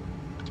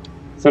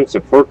 Some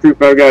support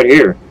group I got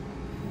here.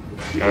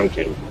 No, I'm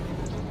kidding.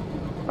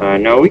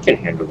 No, we can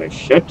handle this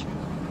shit.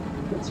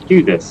 Let's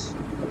do this.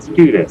 Let's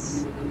do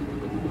this.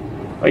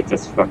 Light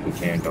this fucking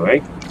candle,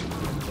 eh?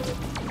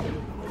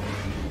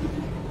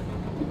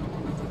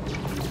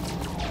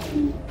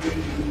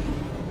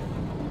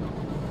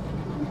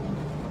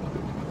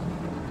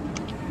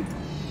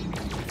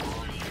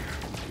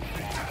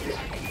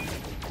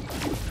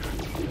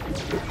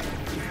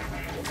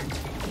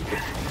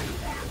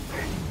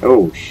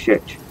 Oh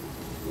shit.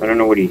 I don't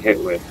know what he hit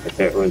with, but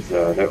that was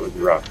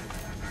rough.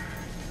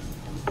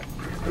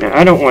 Now,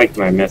 I don't like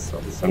my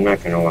missiles, I'm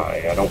not gonna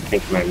lie. I don't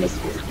think my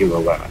missiles do a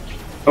lot.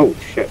 Oh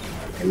shit.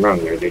 I'm wrong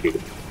there, they do.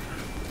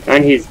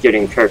 And he's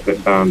getting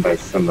carpet bombed by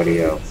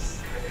somebody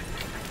else.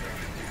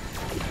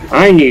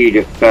 I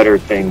need better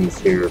things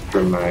here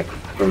for my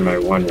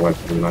one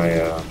weapon,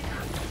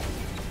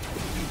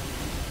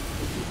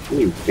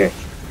 you bitch.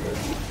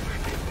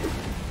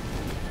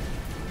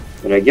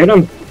 Did I get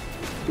him?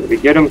 Did we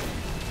get him?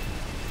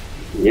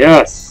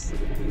 Yes!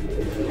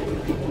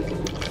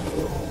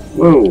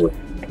 Whoa!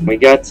 We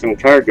got some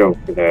cargo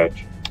for that.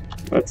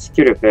 Let's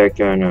get it back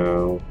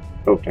on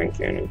photon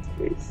cannons,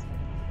 please.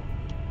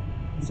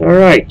 It's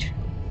alright.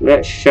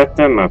 That shut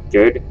them up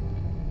good.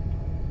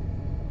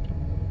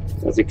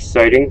 That's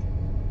exciting.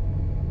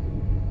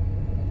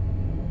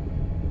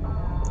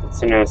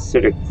 It's an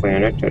acidic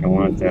planet. I don't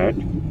want that.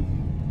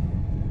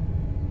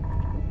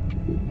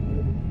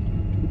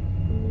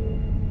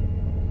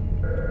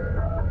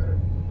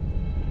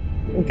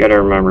 I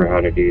gotta remember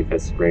how to do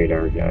this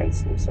radar,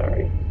 guys. I'm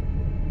sorry.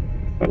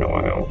 It's been a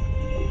while.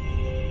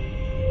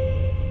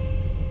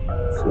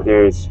 So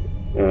there's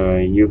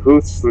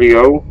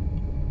Yuhuslio.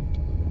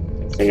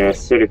 It's an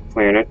acidic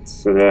planet,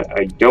 so that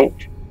I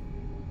don't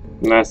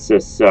mess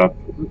this up.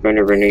 We're going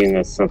to rename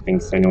this something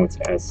so I know it's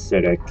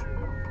acidic.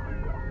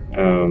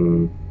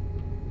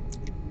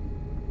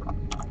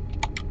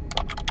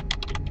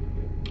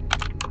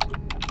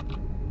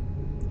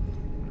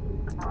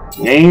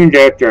 Named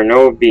after an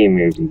old B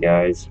movie,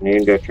 guys.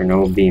 Named after an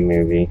old B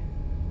movie.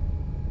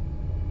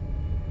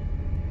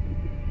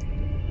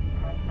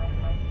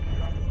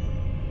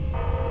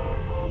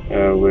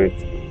 With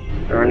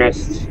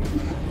Ernest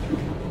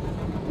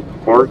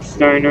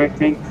Borgnine, I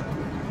think,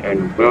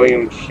 and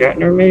William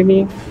Shatner,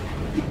 maybe?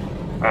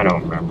 I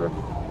don't remember.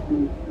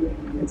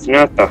 It's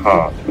not the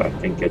Hoff, I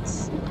think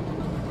it's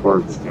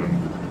Borgnine.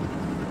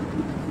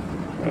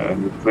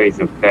 Who plays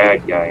a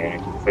bad guy in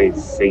it. He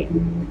plays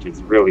Satan, which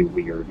is really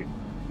weird.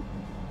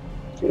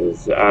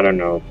 Because I don't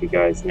know if you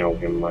guys know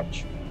him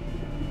much.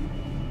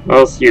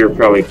 Most of you are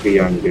probably too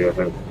young to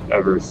have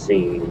ever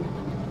seen,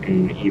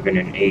 even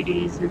in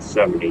 80s or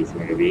 70s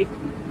maybe.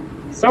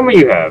 Some of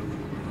you have.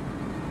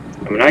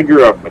 I mean, I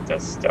grew up with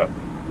this stuff.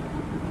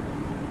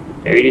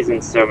 The 80s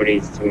and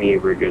 70s to me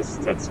were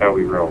just, that's how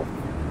we roll.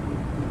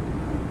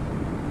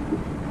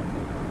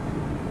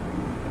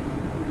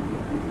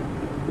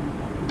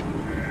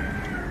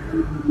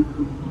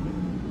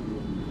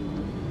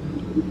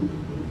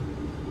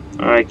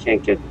 I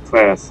can't get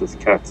past this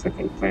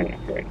cocksucking planet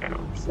right now,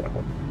 so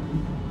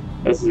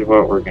this is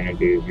what we're gonna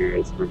do here,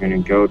 is we're gonna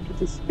go to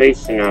the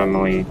space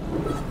anomaly,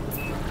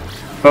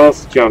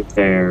 false jump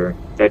there,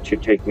 that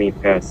should take me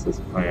past this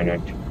planet.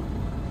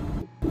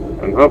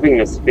 I'm hoping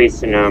the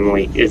space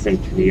anomaly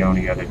isn't the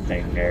only other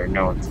thing there.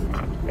 No, it's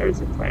not. There's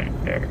a planet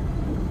there.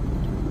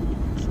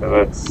 So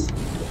let's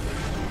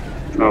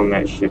calm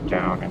that shit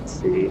down and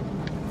see.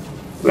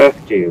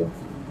 Left you.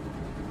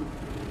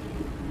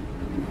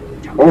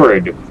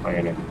 Torrid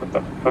planet. What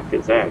the fuck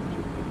is that?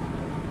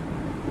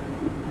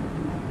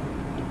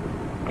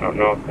 I don't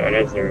know if that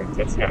is or if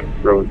that's not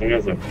frozen,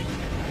 is it?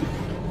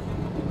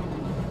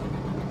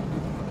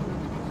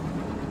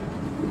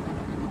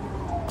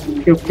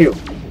 Pew pew.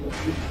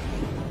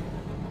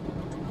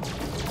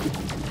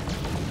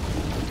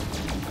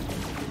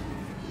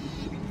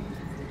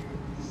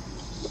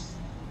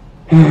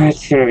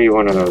 It's gonna be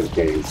one of those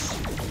days.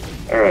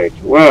 Alright,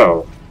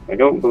 well, I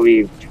don't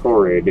believe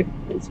Torrid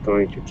is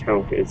going to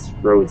count as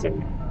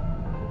frozen.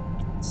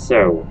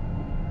 So,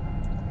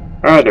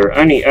 are there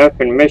any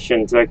effing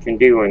missions I can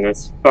do in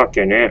this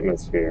fucking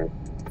atmosphere?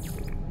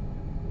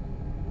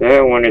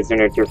 That one is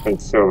in a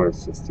different solar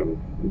system.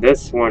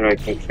 This one I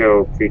can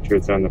kill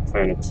creatures on the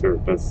planet's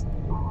surface.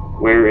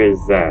 Where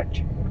is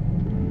that?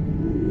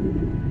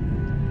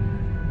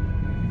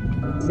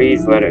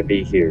 Please let it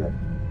be here.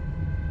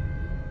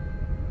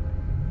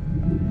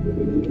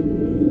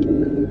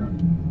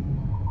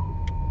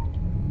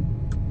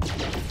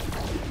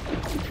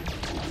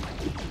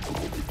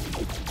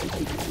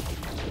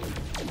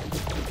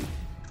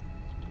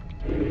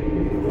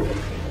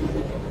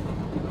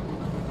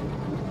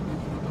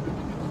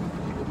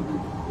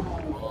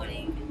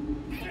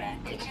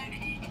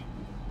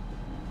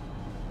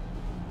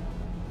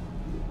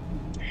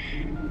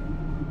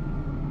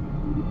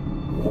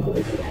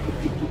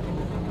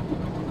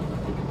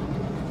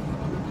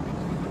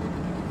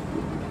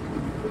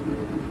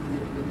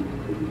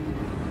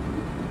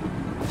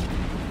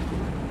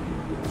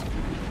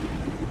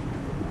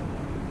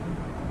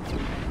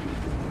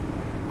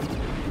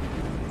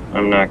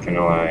 I'm not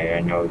gonna lie,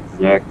 I know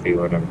exactly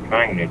what I'm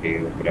trying to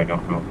do, but I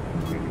don't know if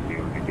I'm going to be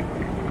able to do it or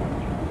not.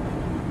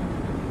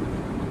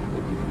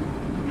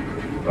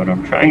 What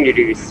I'm trying to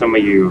do, some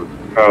of you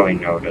probably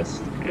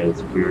noticed,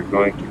 is we're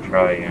going to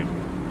try and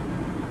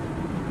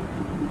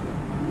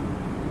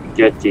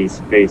get these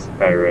space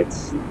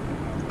pirates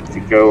to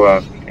go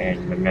up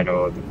in the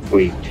middle of the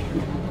fleet.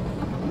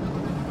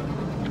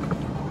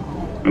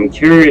 I'm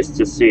curious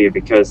to see,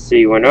 because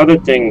see, when other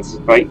things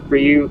fight for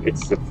you,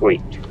 it's the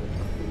fleet.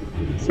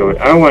 So what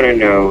I want to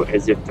know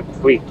is if the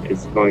fleet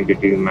is going to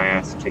do my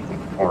ass kicking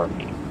for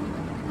me.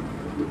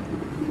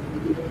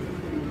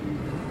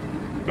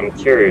 I'm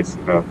curious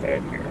about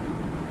that here.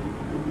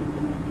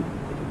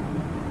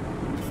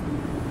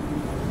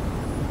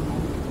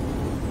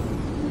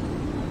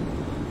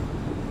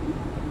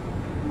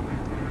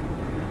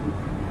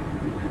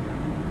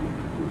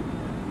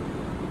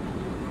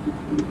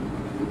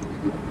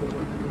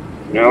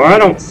 Now, I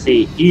don't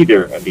see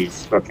either of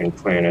these fucking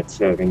planets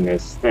having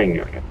this thing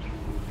on it.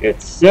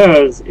 It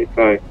says if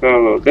I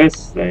follow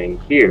this thing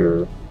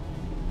here,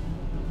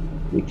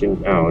 we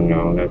can. Oh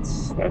no,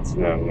 that's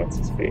them. That's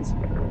a space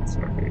bear. That's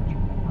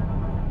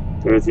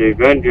alright. There's a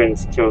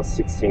vengeance kills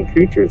 16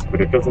 creatures, but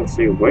it doesn't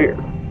say where.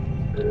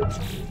 It's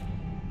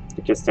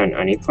just on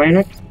any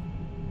planet?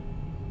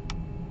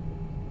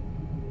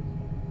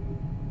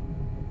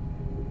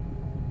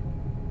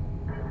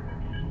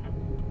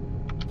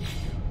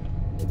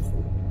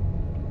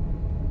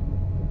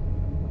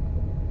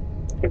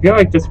 I feel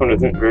like this one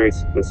isn't very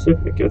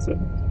specific, is it?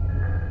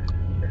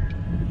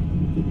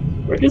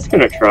 We're just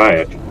gonna try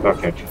it.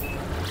 Fuck it.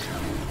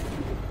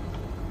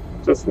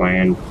 Just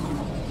land.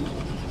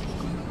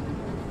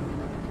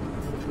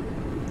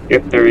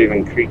 If there are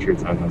even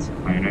creatures on this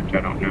planet, I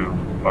don't know.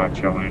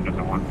 Watch, I'll land on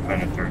the one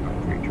planet there are no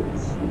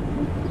creatures.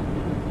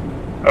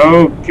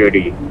 Oh,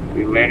 goody.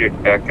 We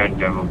landed back on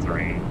Devil's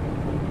Reign.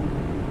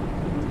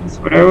 That's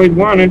what I always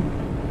wanted.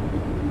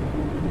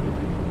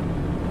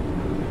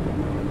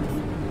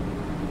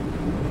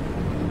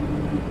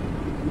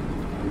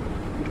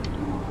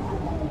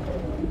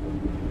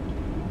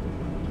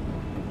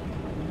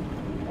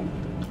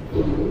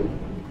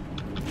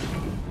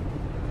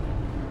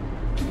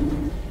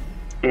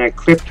 And I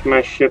clipped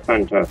my ship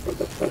on top of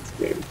it, that's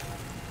good.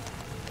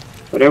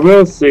 But I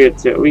will say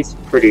it's at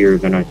least prettier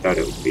than I thought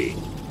it would be.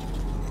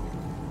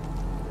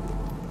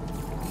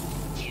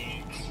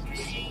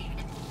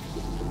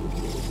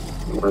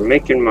 We're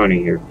making money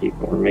here,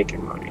 people, we're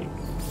making money.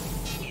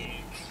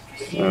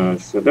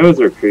 So those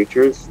are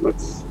creatures.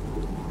 Let's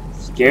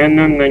scan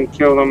them, then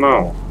kill them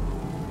all.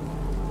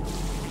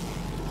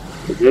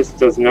 This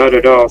does not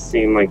at all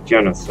seem like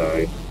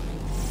genocide.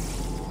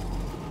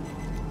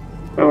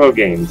 Hello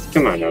games,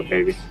 come on now,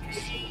 baby.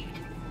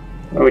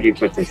 Why would you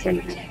put this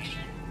in here?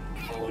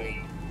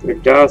 They're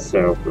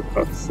docile, for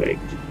fuck's sake.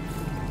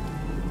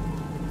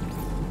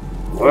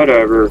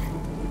 Whatever.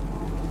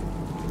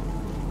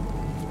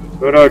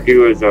 What I'll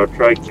do is I'll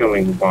try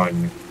killing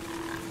one,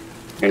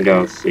 and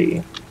I'll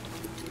see.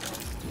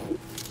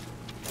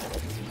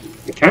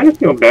 I kind of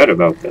feel bad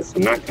about this,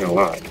 I'm not gonna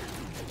lie.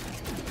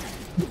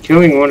 If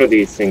killing one of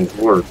these things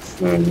works,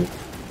 then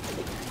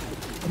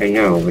I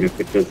know, but if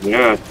it does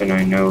not, then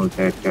I know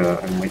that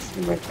I'm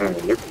wasting my time.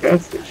 They're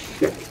fast as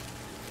shit.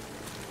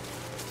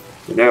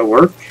 Did that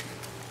work?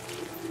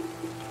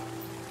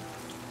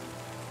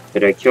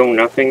 Did I kill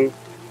nothing?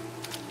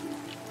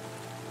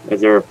 Is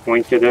there a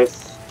point to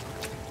this?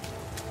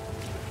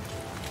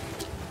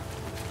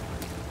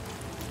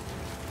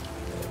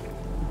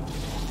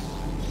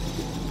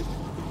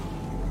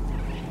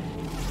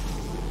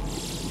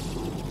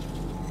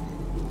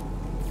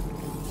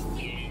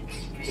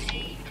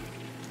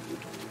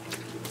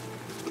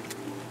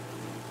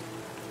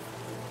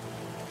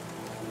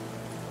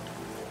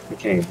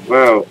 Okay,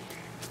 well,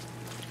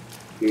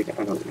 dude,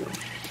 I don't know.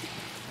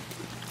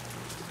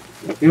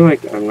 I feel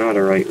like I'm not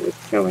alright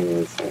with killing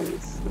these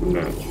things. I'm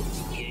not.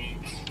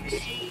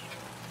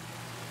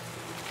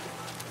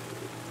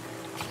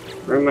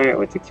 Where am I at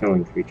with the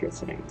killing creature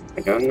thing? Have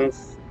I done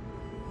this?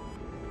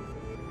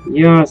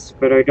 Yes,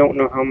 but I don't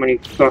know how many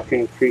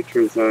fucking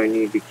creatures I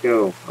need to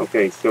kill.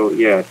 Okay, so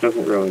yeah, it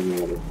doesn't really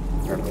matter.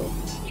 Alright.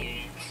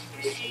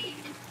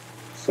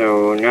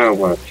 So now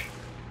what?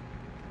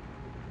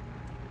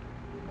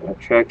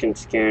 Track and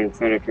scan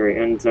planetary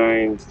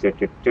enzymes,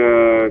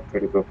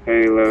 critical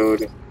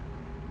payload,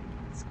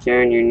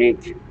 scan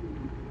unique.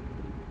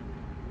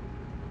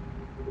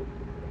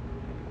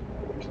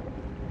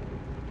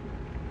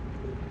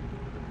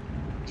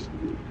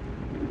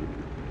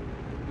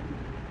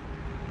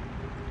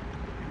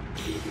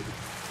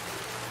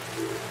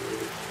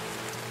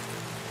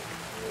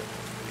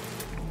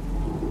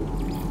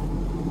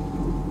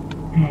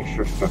 Oh,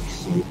 for fuck's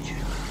sake.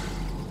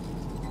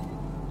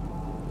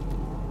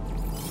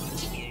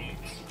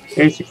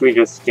 Basically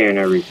just scan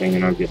everything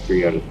and I'll get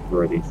 3 out of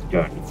 4 of these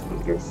done, is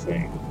what they're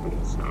saying from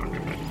the sound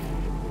of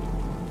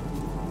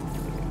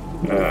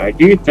it. I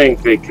do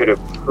think they could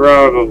have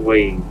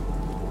probably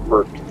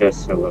worked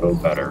this a little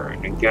better,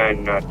 and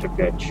again, not to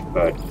bitch,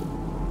 but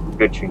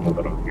bitching a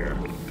little here.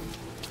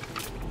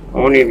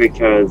 Only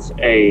because,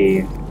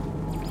 I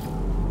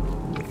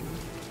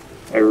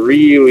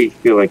really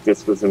feel like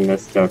this was a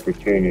missed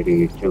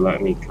opportunity to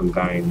let me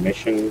combine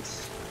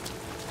missions,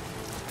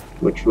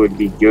 which would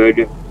be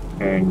good.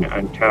 And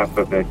on top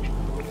of it,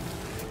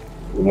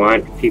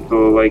 want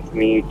people like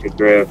me to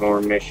grab more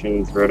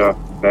missions right off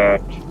the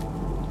bat.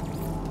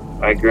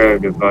 I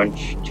grabbed a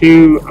bunch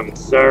too, I'm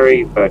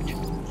sorry, but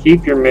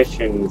keep your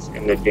missions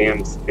in the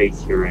damn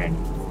space you're in.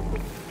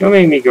 Don't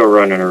make me go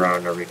running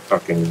around every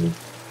fucking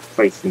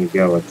place in the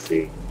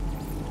galaxy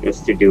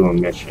just to do a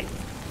mission.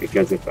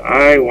 Because if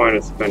I want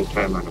to spend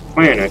time on a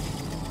planet,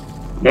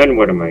 then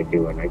what am I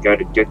doing? I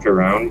gotta dick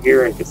around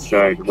here and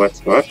decide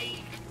what's what?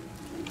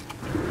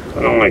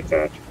 I don't like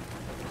that.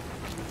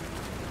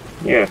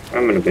 Yeah,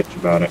 I'm gonna bitch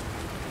about it.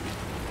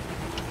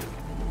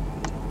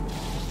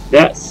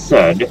 That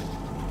said,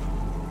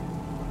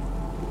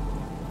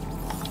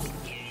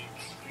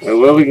 I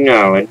will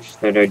acknowledge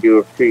that I do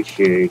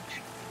appreciate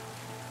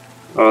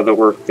all the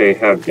work they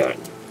have done.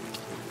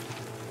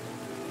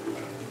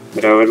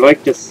 But I would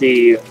like to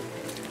see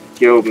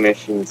guild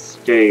missions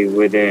stay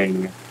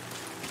within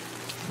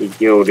the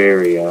guild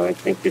area. I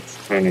think it's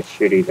kind of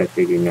shitty that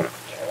they do not.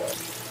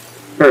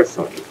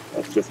 Personally.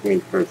 That's just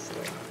me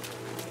personally.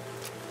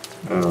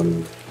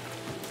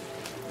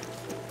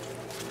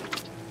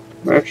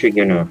 We're actually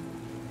gonna...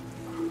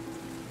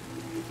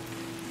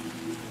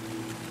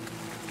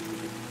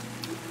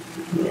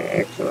 Yeah,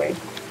 actually...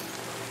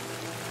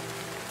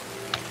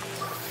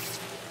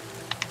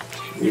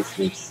 use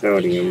some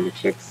sodium to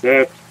fix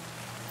that.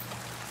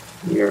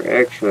 You're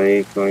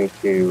actually going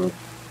to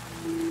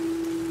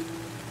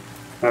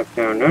pop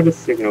down not a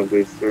signal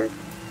booster,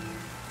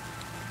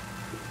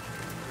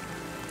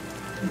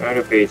 not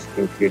a base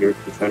computer,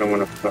 because I don't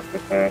want to fuck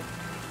with that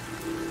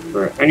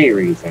for any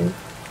reason.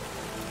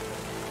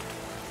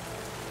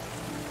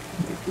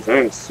 Because I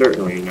am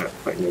certainly not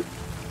putting an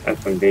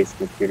FM base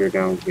computer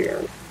down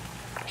here.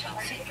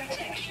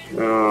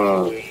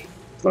 Oh,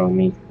 blow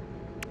me.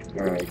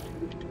 Alright.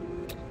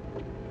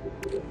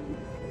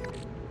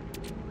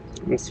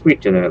 I'm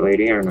sweet to that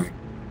lady, aren't I?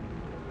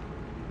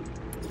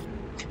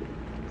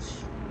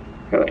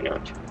 Probably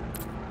not.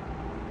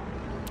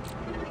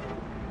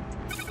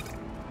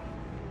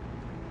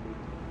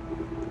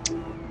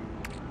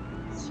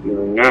 So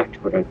you're not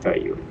what I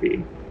thought you would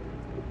be.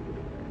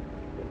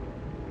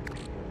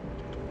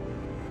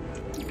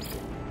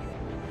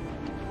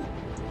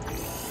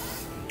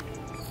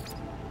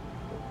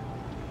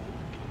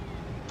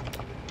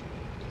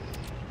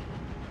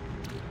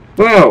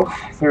 Well,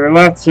 there are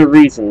lots of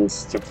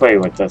reasons to play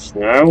with us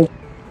now.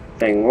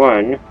 Thing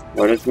one,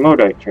 what does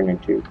Modite turn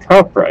into?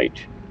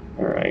 Copperite.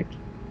 Alright.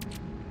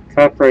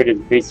 Copperite is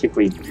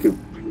basically poop.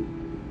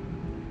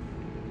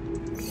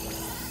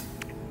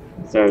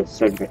 As I've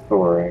said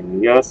before,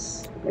 and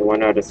yes, I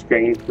went out of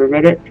screen for a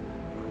minute.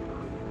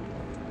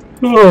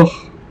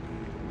 Oh,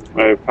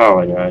 I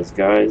apologize,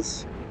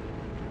 guys.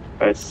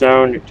 If I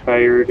sound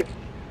tired,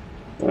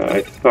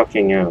 I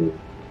fucking am.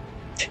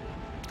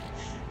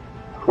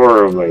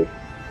 Horribly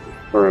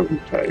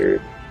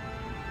tired.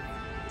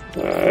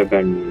 I've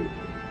been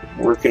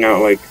working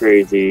out like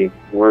crazy.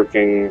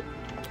 Working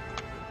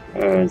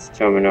is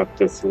coming up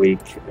this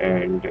week,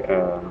 and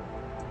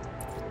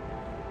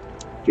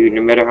dude,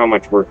 no matter how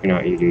much working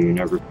out you do, you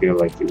never feel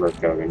like you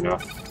work out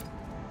enough.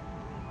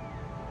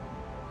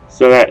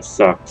 So that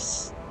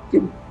sucks.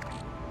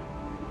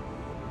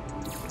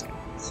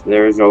 So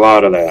there's a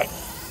lot of that.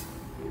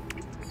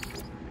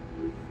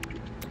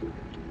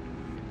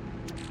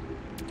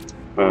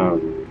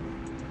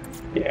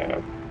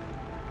 Yeah.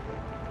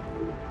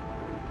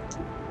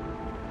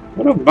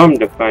 What a bum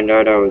to find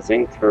out I was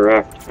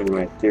incorrect in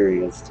my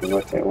theory as to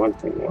what that one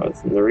thing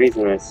was. And the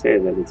reason I say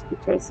that is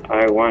because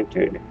I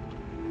wanted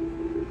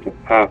to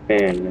pop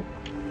in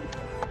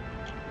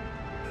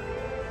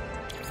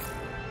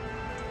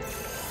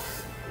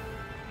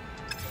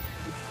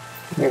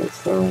okay,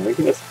 so we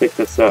can just pick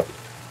this up.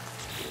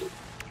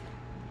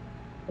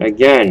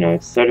 Again,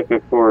 I've said it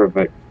before,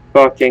 but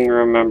fucking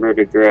remember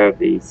to grab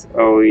these.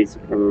 Always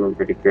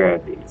remember to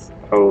grab these.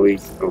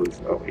 Always,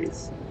 always,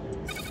 always.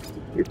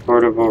 Your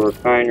portable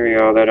refinery,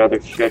 all that other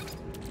shit.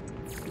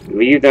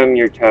 Leave them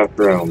your top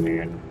row,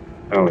 man.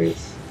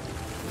 Always.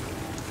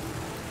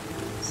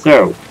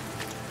 So,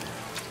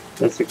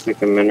 this looks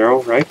like a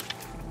mineral, right?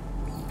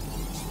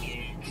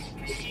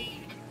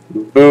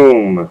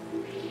 Boom!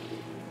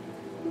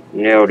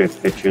 Nailed it,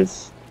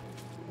 bitches.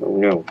 Oh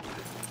no.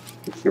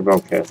 It's your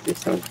bowcaster,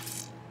 son.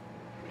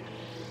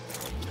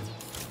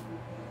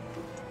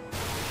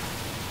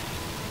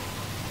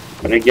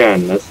 But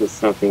again, this is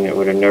something that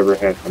would have never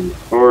happened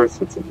before,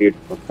 so it's a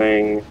beautiful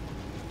thing.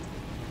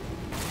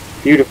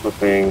 Beautiful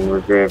thing.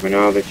 We're grabbing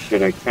all the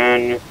shit I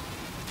can.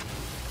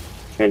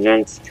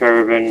 Condensed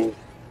carbon.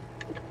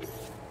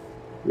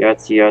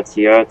 Yahtzee,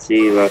 Yahtzee,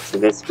 Yahtzee. Lots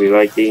of this, we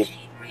likey.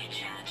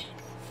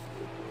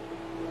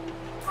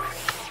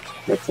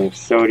 Got some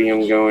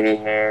sodium going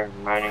in there.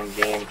 Mining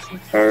beam, some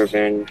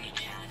carbon.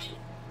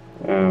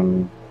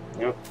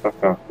 No,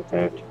 fuck off with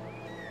that.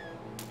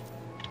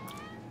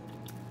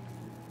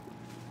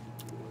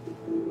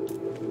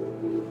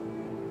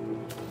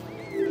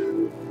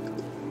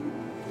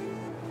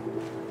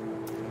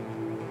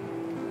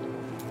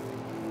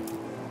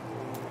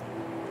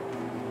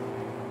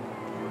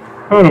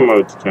 Auto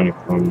mode's kind of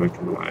cool, I'm not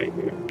gonna lie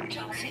here.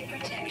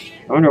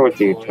 I wonder what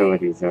the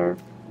utilities are.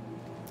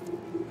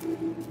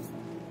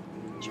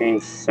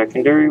 Change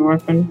secondary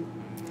weapon?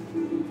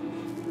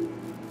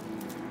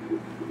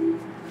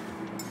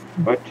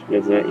 What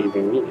does that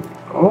even mean?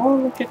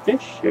 Oh, look at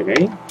this shit,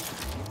 eh?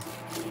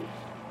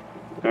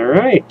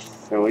 Alright,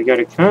 so we got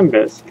a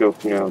combat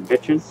scope now,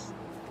 bitches.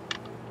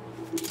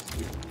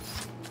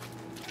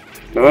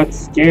 So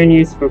let's scan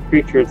useful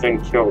creatures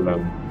and kill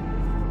them.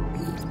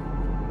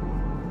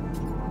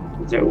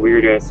 That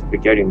weird ass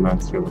spaghetti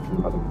monster looking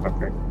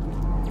motherfucker.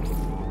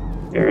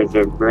 There is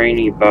a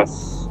brainy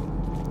bus.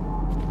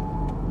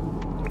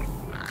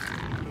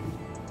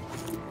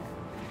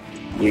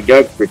 You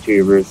dug for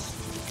tubers.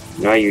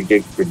 Now you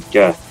dig for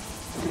death.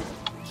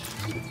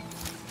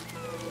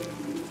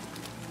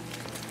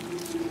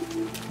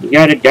 You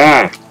gotta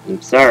die.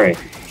 I'm sorry.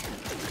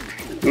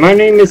 My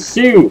name is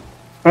Sue.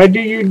 How do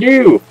you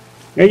do?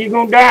 Now you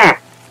gonna die.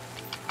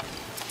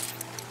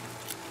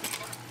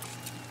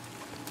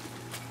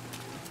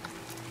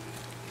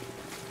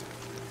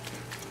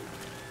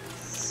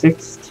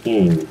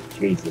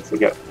 Jesus, I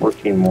got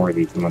 14 more of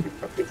these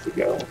motherfuckers to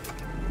go.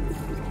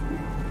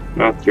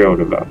 Not thrilled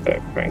about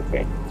that,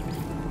 frankly.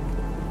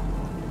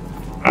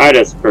 I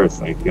just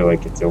personally feel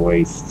like it's a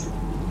waste.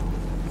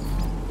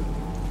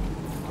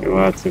 There are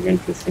lots of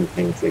interesting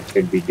things I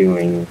could be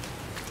doing.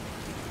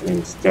 And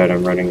instead,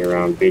 I'm running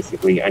around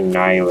basically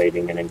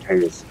annihilating an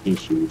entire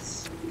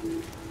species.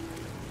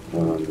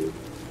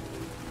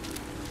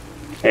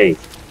 Hey.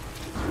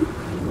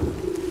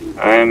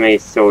 I am a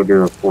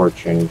soldier of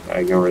fortune.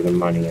 I go where the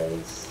money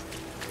is.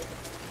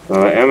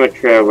 Well, I am a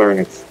traveler and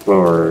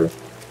explorer.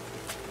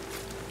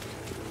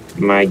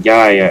 My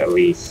guy, at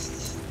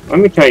least. Let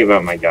me tell you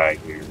about my guy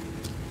here.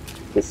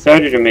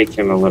 Decided to make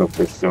him a little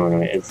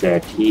persona is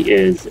that he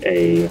is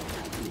a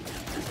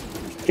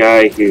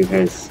guy who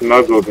has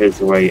smuggled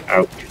his way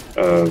out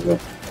of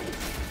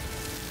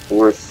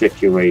worse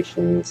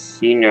situations.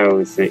 He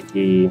knows that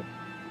he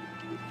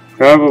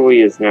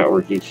probably is not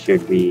where he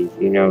should be.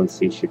 He knows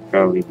he should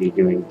probably be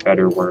doing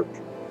better work.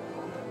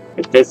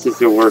 But this is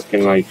the work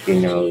in life he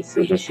knows,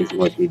 so this is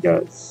what he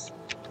does.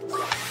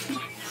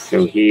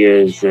 So he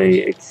is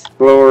a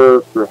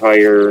explorer for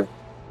hire.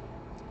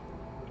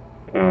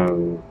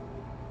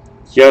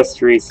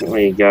 Just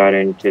recently got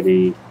into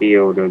the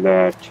field of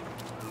that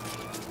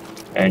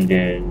and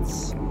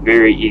is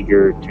very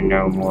eager to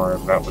know more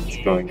about what's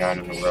going on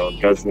in the world.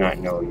 Does not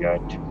know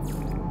yet.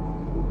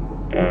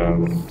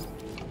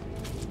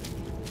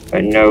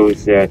 But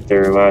knows that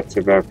there are lots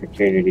of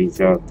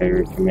opportunities out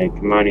there to make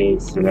money,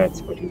 so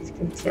that's what he's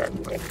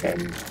concerned with.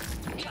 And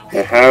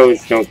the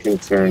hows don't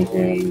concern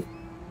him,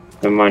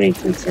 the money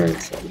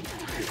concerns him.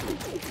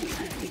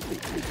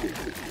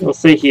 We'll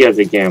say he has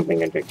a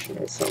gambling addiction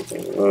or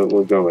something.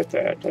 We'll go with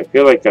that. I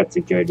feel like that's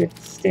a good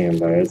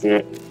standby, isn't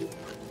it?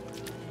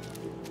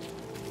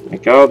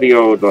 Like all the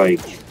old,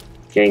 like,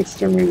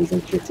 gangster movies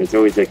and shit, there's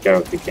always that guy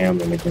with the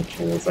gambling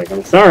addiction. It's like,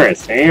 I'm sorry,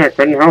 see, I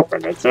couldn't help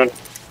it. It's the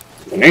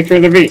nature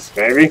of the beast,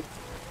 baby.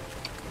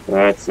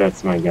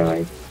 That's my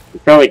guy. He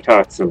probably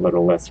talks a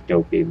little less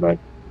dopey, but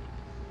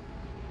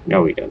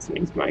no, he doesn't.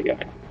 He's my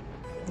guy.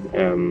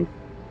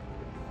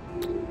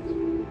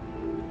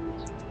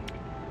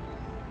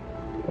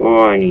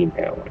 Oh, I need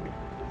that one.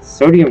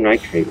 Sodium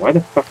nitrate. Why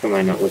the fuck am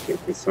I not looking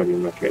for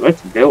sodium nitrate?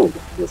 Let's build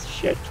this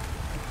shit.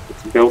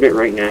 Let's build it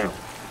right now.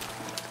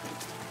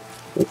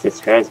 With this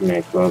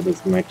hazmat glove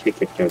is my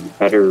ticket to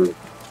better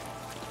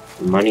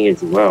money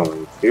as well,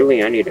 and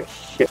clearly I need a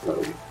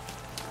shitload.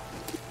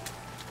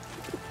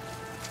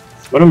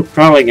 So what I'm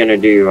probably gonna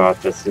do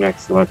off this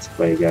next Let's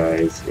Play,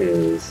 guys,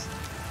 is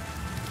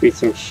do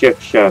some ship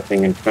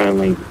shopping and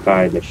finally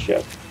buy the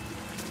ship.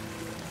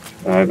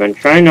 I've been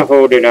trying to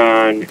hold it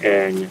on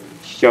and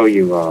show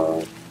you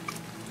all,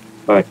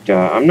 but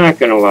I'm not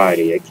gonna lie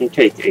to you, it can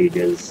take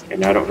ages,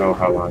 and I don't know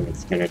how long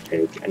it's gonna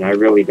take, and I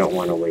really don't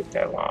want to wait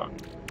that long.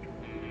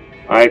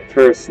 I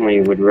personally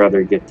would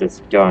rather get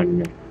this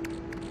done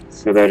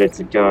so that it's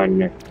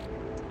done,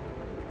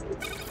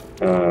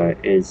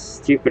 as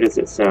stupid as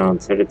it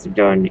sounds, that it's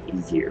done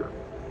easier.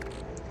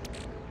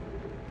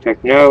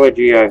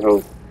 Technology, I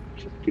hope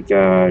to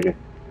God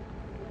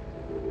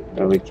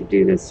that we could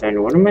do this.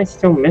 And what am I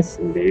still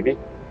missing, baby?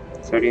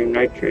 Sodium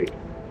nitrate.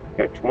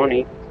 Got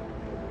 20.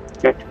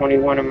 Got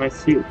 21 in my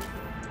suit.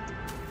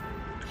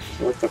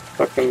 So what the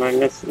fuck am I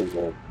missing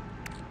here?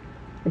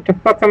 What the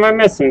fuck am I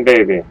missing,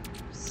 baby?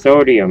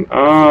 Sodium.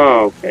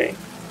 Oh, okay.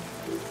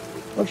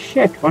 Oh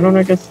shit, why don't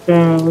I just,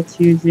 let's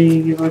use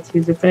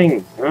the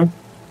thing, huh?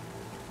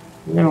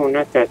 No,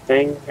 not that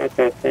thing, not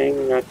that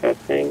thing, not that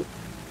thing.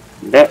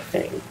 That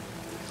thing.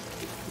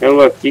 Now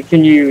look, you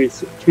can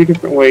use two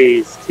different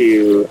ways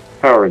to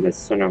power this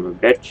son of a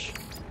bitch.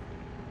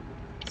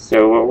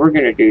 So what we're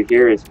gonna do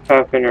here is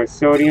pop in our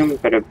sodium,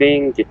 bada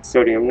bing, get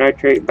sodium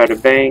nitrate,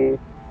 bada bang,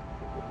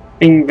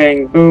 bing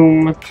bang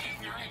boom,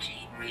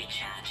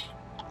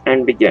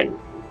 and begin.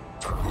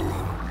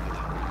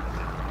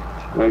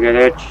 Look at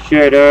that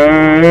shit,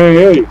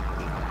 hey!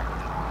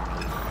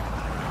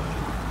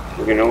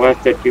 We're gonna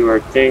let that do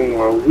our thing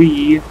while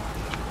we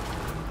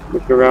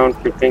look around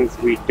for things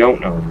we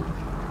don't know.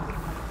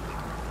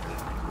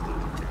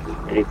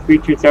 Any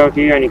creatures out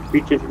here? Any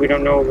creatures we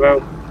don't know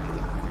about?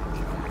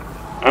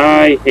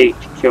 I hate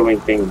killing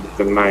things with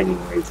the mining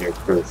laser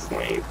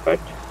personally, but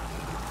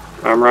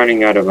I'm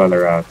running out of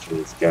other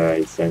options,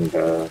 guys, and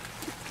the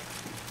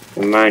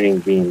mining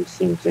beam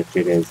seems like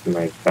it is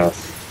my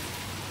best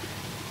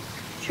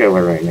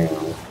killer right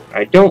now.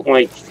 I don't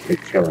like the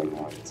killing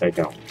ones, I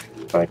don't,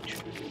 but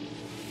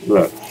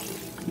look,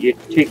 you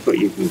take what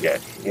you can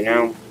get, you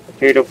know?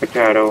 Potato,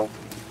 potato,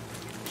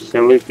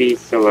 salupi,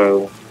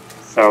 salo,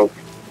 salt.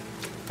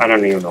 I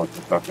don't even know what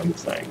the fuck I'm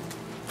saying.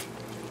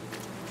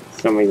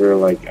 some of you are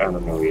like, I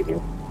don't know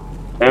either.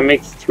 That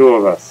makes 2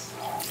 of us.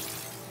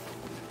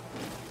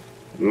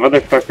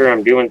 Motherfucker,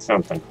 I'm doing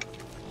something.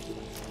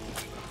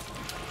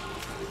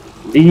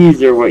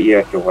 These are what you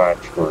have to watch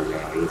for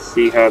now. You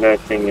see how that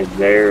thing is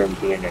there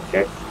and being a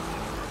dick?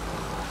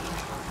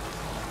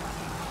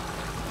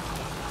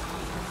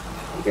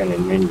 I'm gonna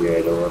ninja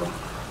it a little.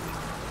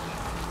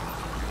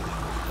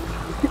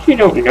 I actually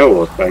don't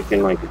know if I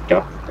can, like,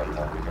 duck them.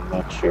 I'm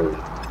not sure.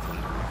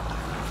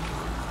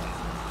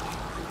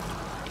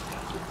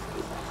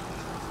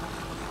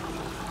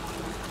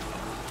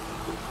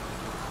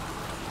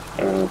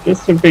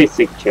 Just a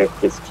basic tip,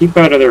 just keep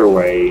out of their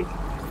way.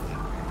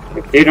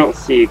 If they don't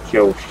see you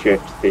kill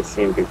shit, they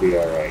seem to be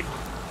alright.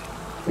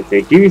 If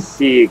they do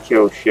see you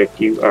kill shit,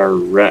 you are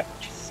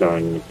wrecked,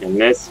 son. In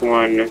this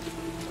one,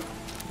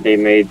 they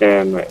made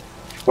them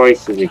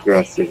twice as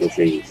aggressive as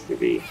they used to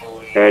be.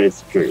 That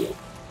is true.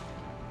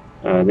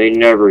 They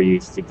never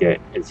used to get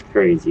as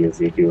crazy as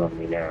they do on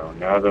me now.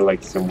 Now they're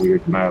like some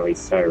weird Miley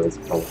Cyrus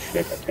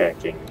bullshit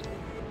attacking.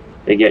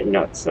 They get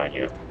nuts on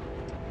you.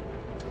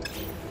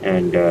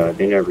 And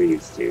they never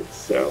used to,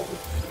 so...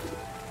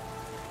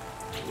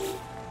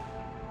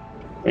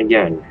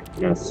 Again,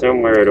 now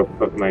somewhere it'll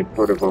put my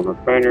portable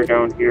refiner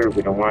down here.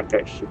 We don't want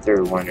that shit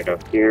there, we want it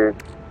up here.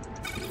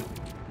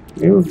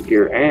 Move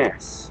your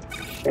ass.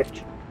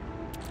 Shit.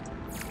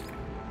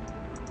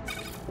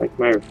 Like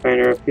my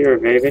refiner up here,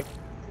 baby.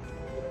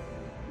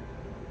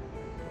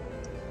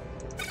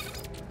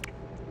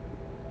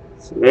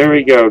 So there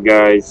we go,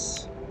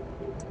 guys.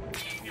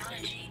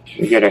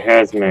 We got a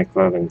hazmat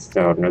glove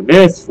installed. Now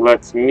this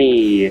lets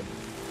me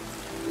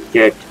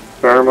get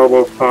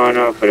farmable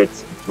fauna, but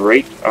it's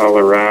great all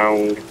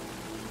around.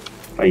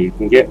 You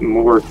can get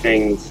more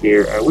things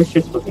here. I wish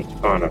this wasn't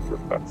fauna, for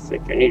fuck's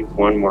sake. I need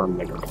 1 more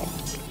mineral.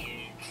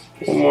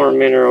 1 more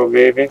mineral,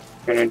 baby.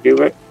 Gonna do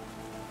it.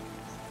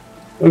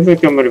 Looks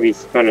like I'm gonna be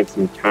spending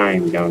some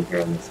time down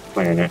here on this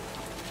planet.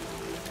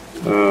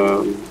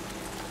 I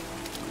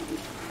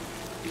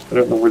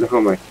don't know where the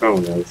hell my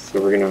phone is,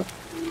 so we're gonna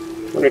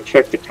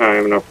check the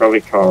time and I'll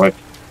probably call it.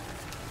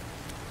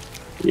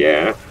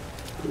 Yeah.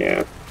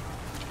 I'm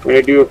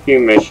gonna do a few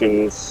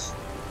missions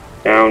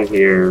down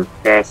here,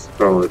 fast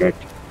forward it.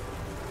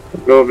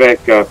 I'll go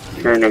back up,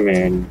 turn them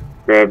in,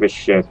 grab a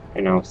ship,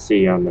 and I'll see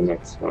you on the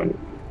next one.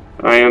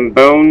 I am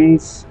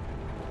Bones.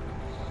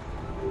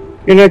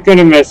 You're not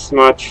gonna miss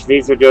much.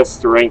 These are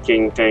just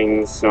ranking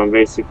things, so I'm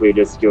basically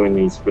just doing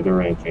these for the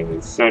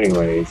rankings.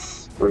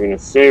 Anyways, we're gonna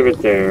save it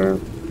there.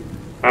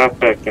 Hop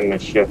back in the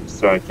ship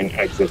so I can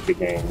exit the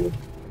game.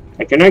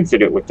 I can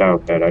exit it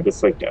without that. I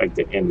just like to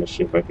exit in the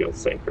ship. I feel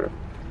safer.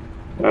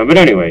 But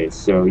anyways,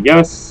 so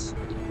yes.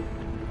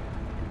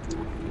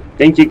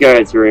 Thank you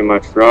guys very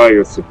much for all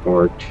your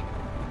support.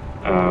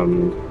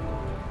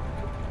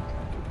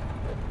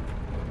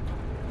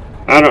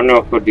 I don't know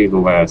if we'll do the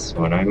last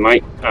one.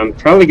 I'm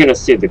probably going to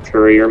save the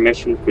courier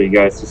mission for you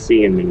guys to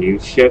see in the new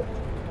ship.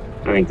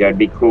 I think that'd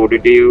be cool to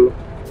do.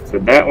 So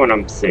that one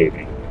I'm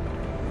saving.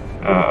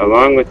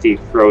 Along with the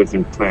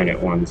frozen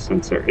planet one,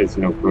 since there is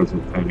no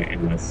frozen planet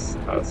in this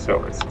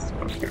solar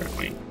system,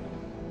 apparently.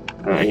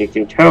 And you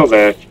can tell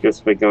that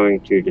just by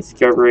going to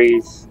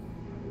Discoveries.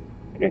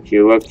 And if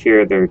you look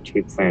here, there are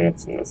 2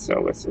 planets in the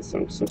solar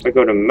system. So if I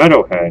go to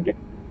Metalhead,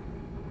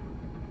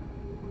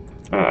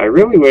 I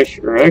really wish,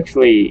 or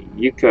actually,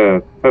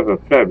 Yucca Peba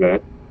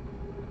Plebe,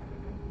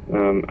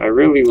 I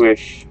really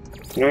wish,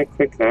 can I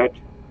click that?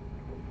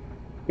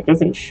 It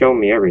doesn't show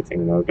me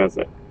everything though, does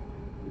it?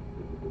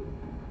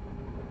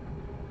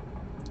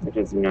 It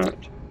does not.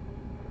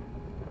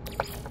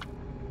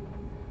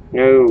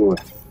 No!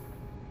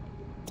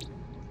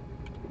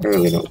 I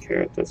really don't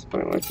care at this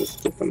point, let's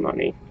just get the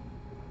money.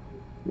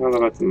 I'm all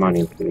about the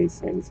money for these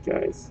things,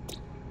 guys.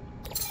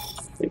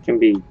 They can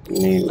be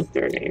named with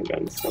their name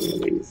on some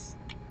of these.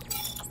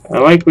 I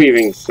like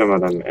leaving some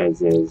of them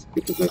as is,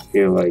 because I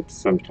feel like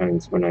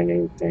sometimes when I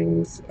name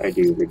things, I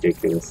do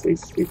ridiculously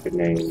stupid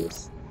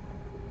names.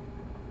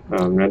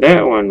 Now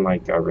that one,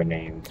 like, I'll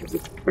rename, because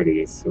it's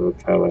pretty, so we'll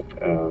call it,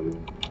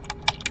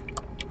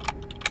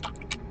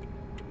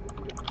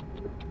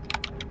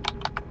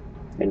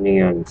 a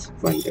Neon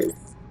Splendor.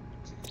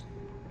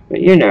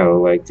 But you know,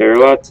 like, there are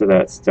lots of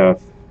that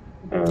stuff.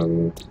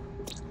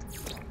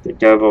 The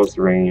Devil's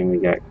Rain, we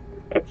got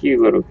a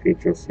few little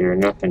creatures here,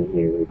 nothing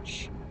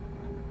huge.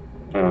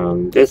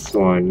 This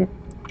one,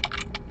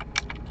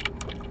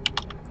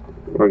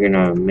 we're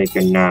gonna make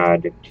a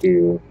nod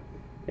to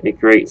a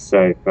great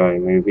sci-fi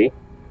movie.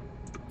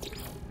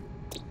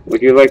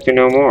 Would you like to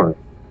know more?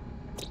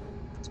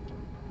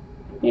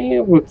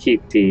 Yeah, we'll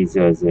keep these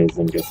as is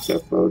and just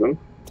upload them.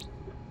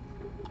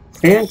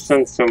 Plants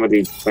on some of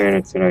these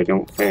planets that I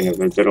don't plan to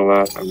visit a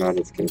lot, I'm not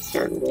as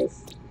concerned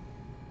with.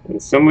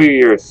 And some of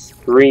you are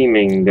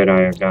screaming that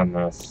I have done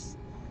this.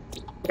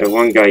 And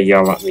one guy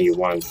yelled at me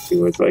once, he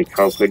was like,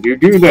 how could you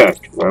do that?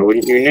 Why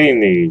wouldn't you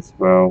name these?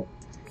 Well,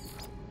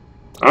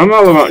 I'm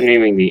all about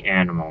naming the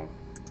animal,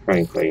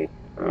 frankly.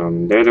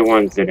 They're the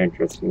ones that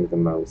interest me the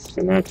most,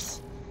 and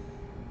that's,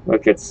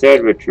 look, it's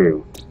sad but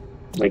true.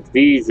 Like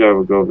these, I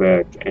will go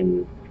back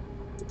and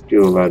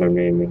do a lot of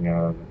naming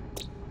of.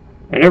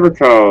 I never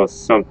call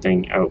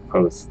something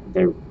outpost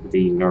the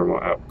normal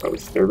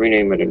outpost. They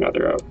rename it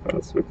another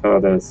outpost. We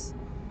call this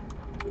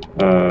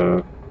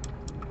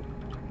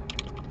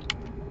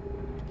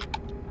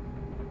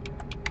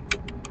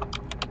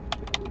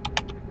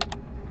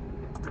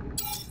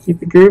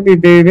keep it groovy,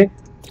 baby.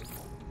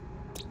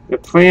 The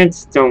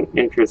plants don't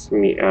interest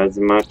me as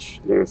much.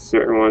 There's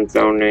certain ones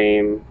I'll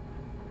name.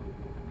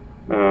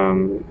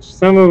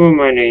 Some of them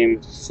I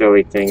name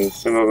silly things,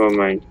 some of them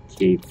I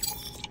keep.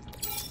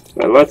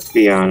 But let's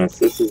be honest,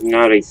 this is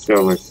not a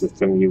solar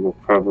system you will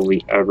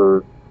probably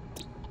ever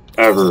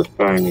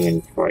find me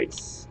in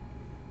twice.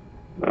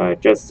 It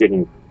just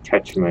didn't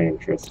catch my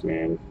interest,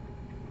 man.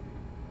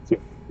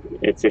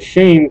 It's a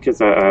shame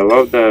because I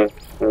love the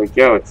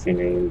galaxy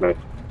name, but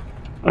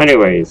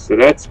anyways, so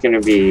that's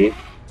gonna be,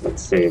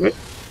 let's save it.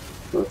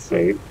 Let's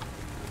save.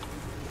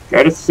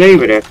 Gotta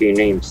save it after you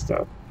name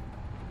stuff.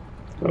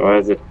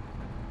 Otherwise it...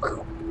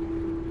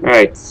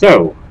 Alright,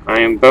 so, I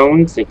am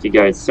Bones. Thank you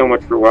guys so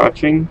much for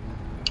watching.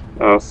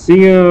 I'll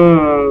see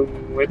you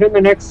within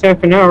the next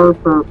half an hour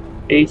for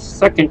a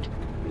second,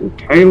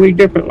 entirely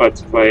different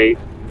Let's Play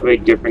of a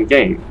different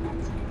game.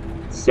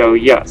 So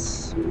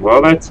yes,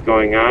 while that's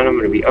going on, I'm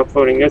going to be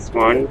uploading this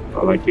one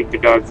while I take the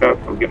dogs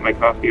out, go get my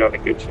coffee, all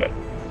that good shit.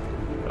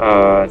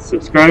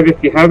 Subscribe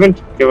if you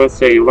haven't, give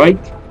us a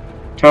like,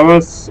 tell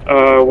us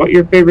what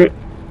your favorite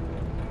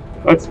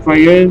Let's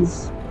Play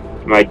is.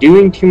 Am I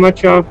doing too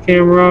much off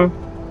camera?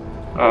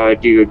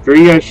 Do you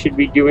agree I should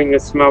be doing the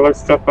smaller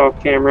stuff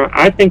off camera?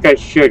 I think I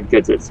should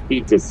because it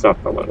speeds us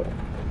up a little.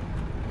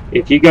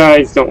 If you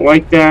guys don't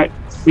like that,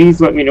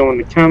 please let me know in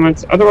the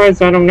comments.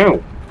 Otherwise, I don't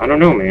know. I don't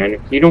know, man.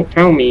 If you don't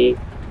tell me,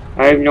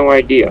 I have no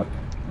idea.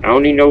 I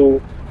only know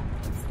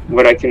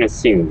what I can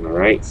assume,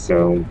 alright?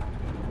 So,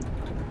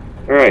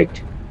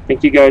 alright.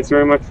 Thank you guys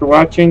very much for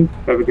watching.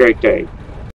 Have a great day.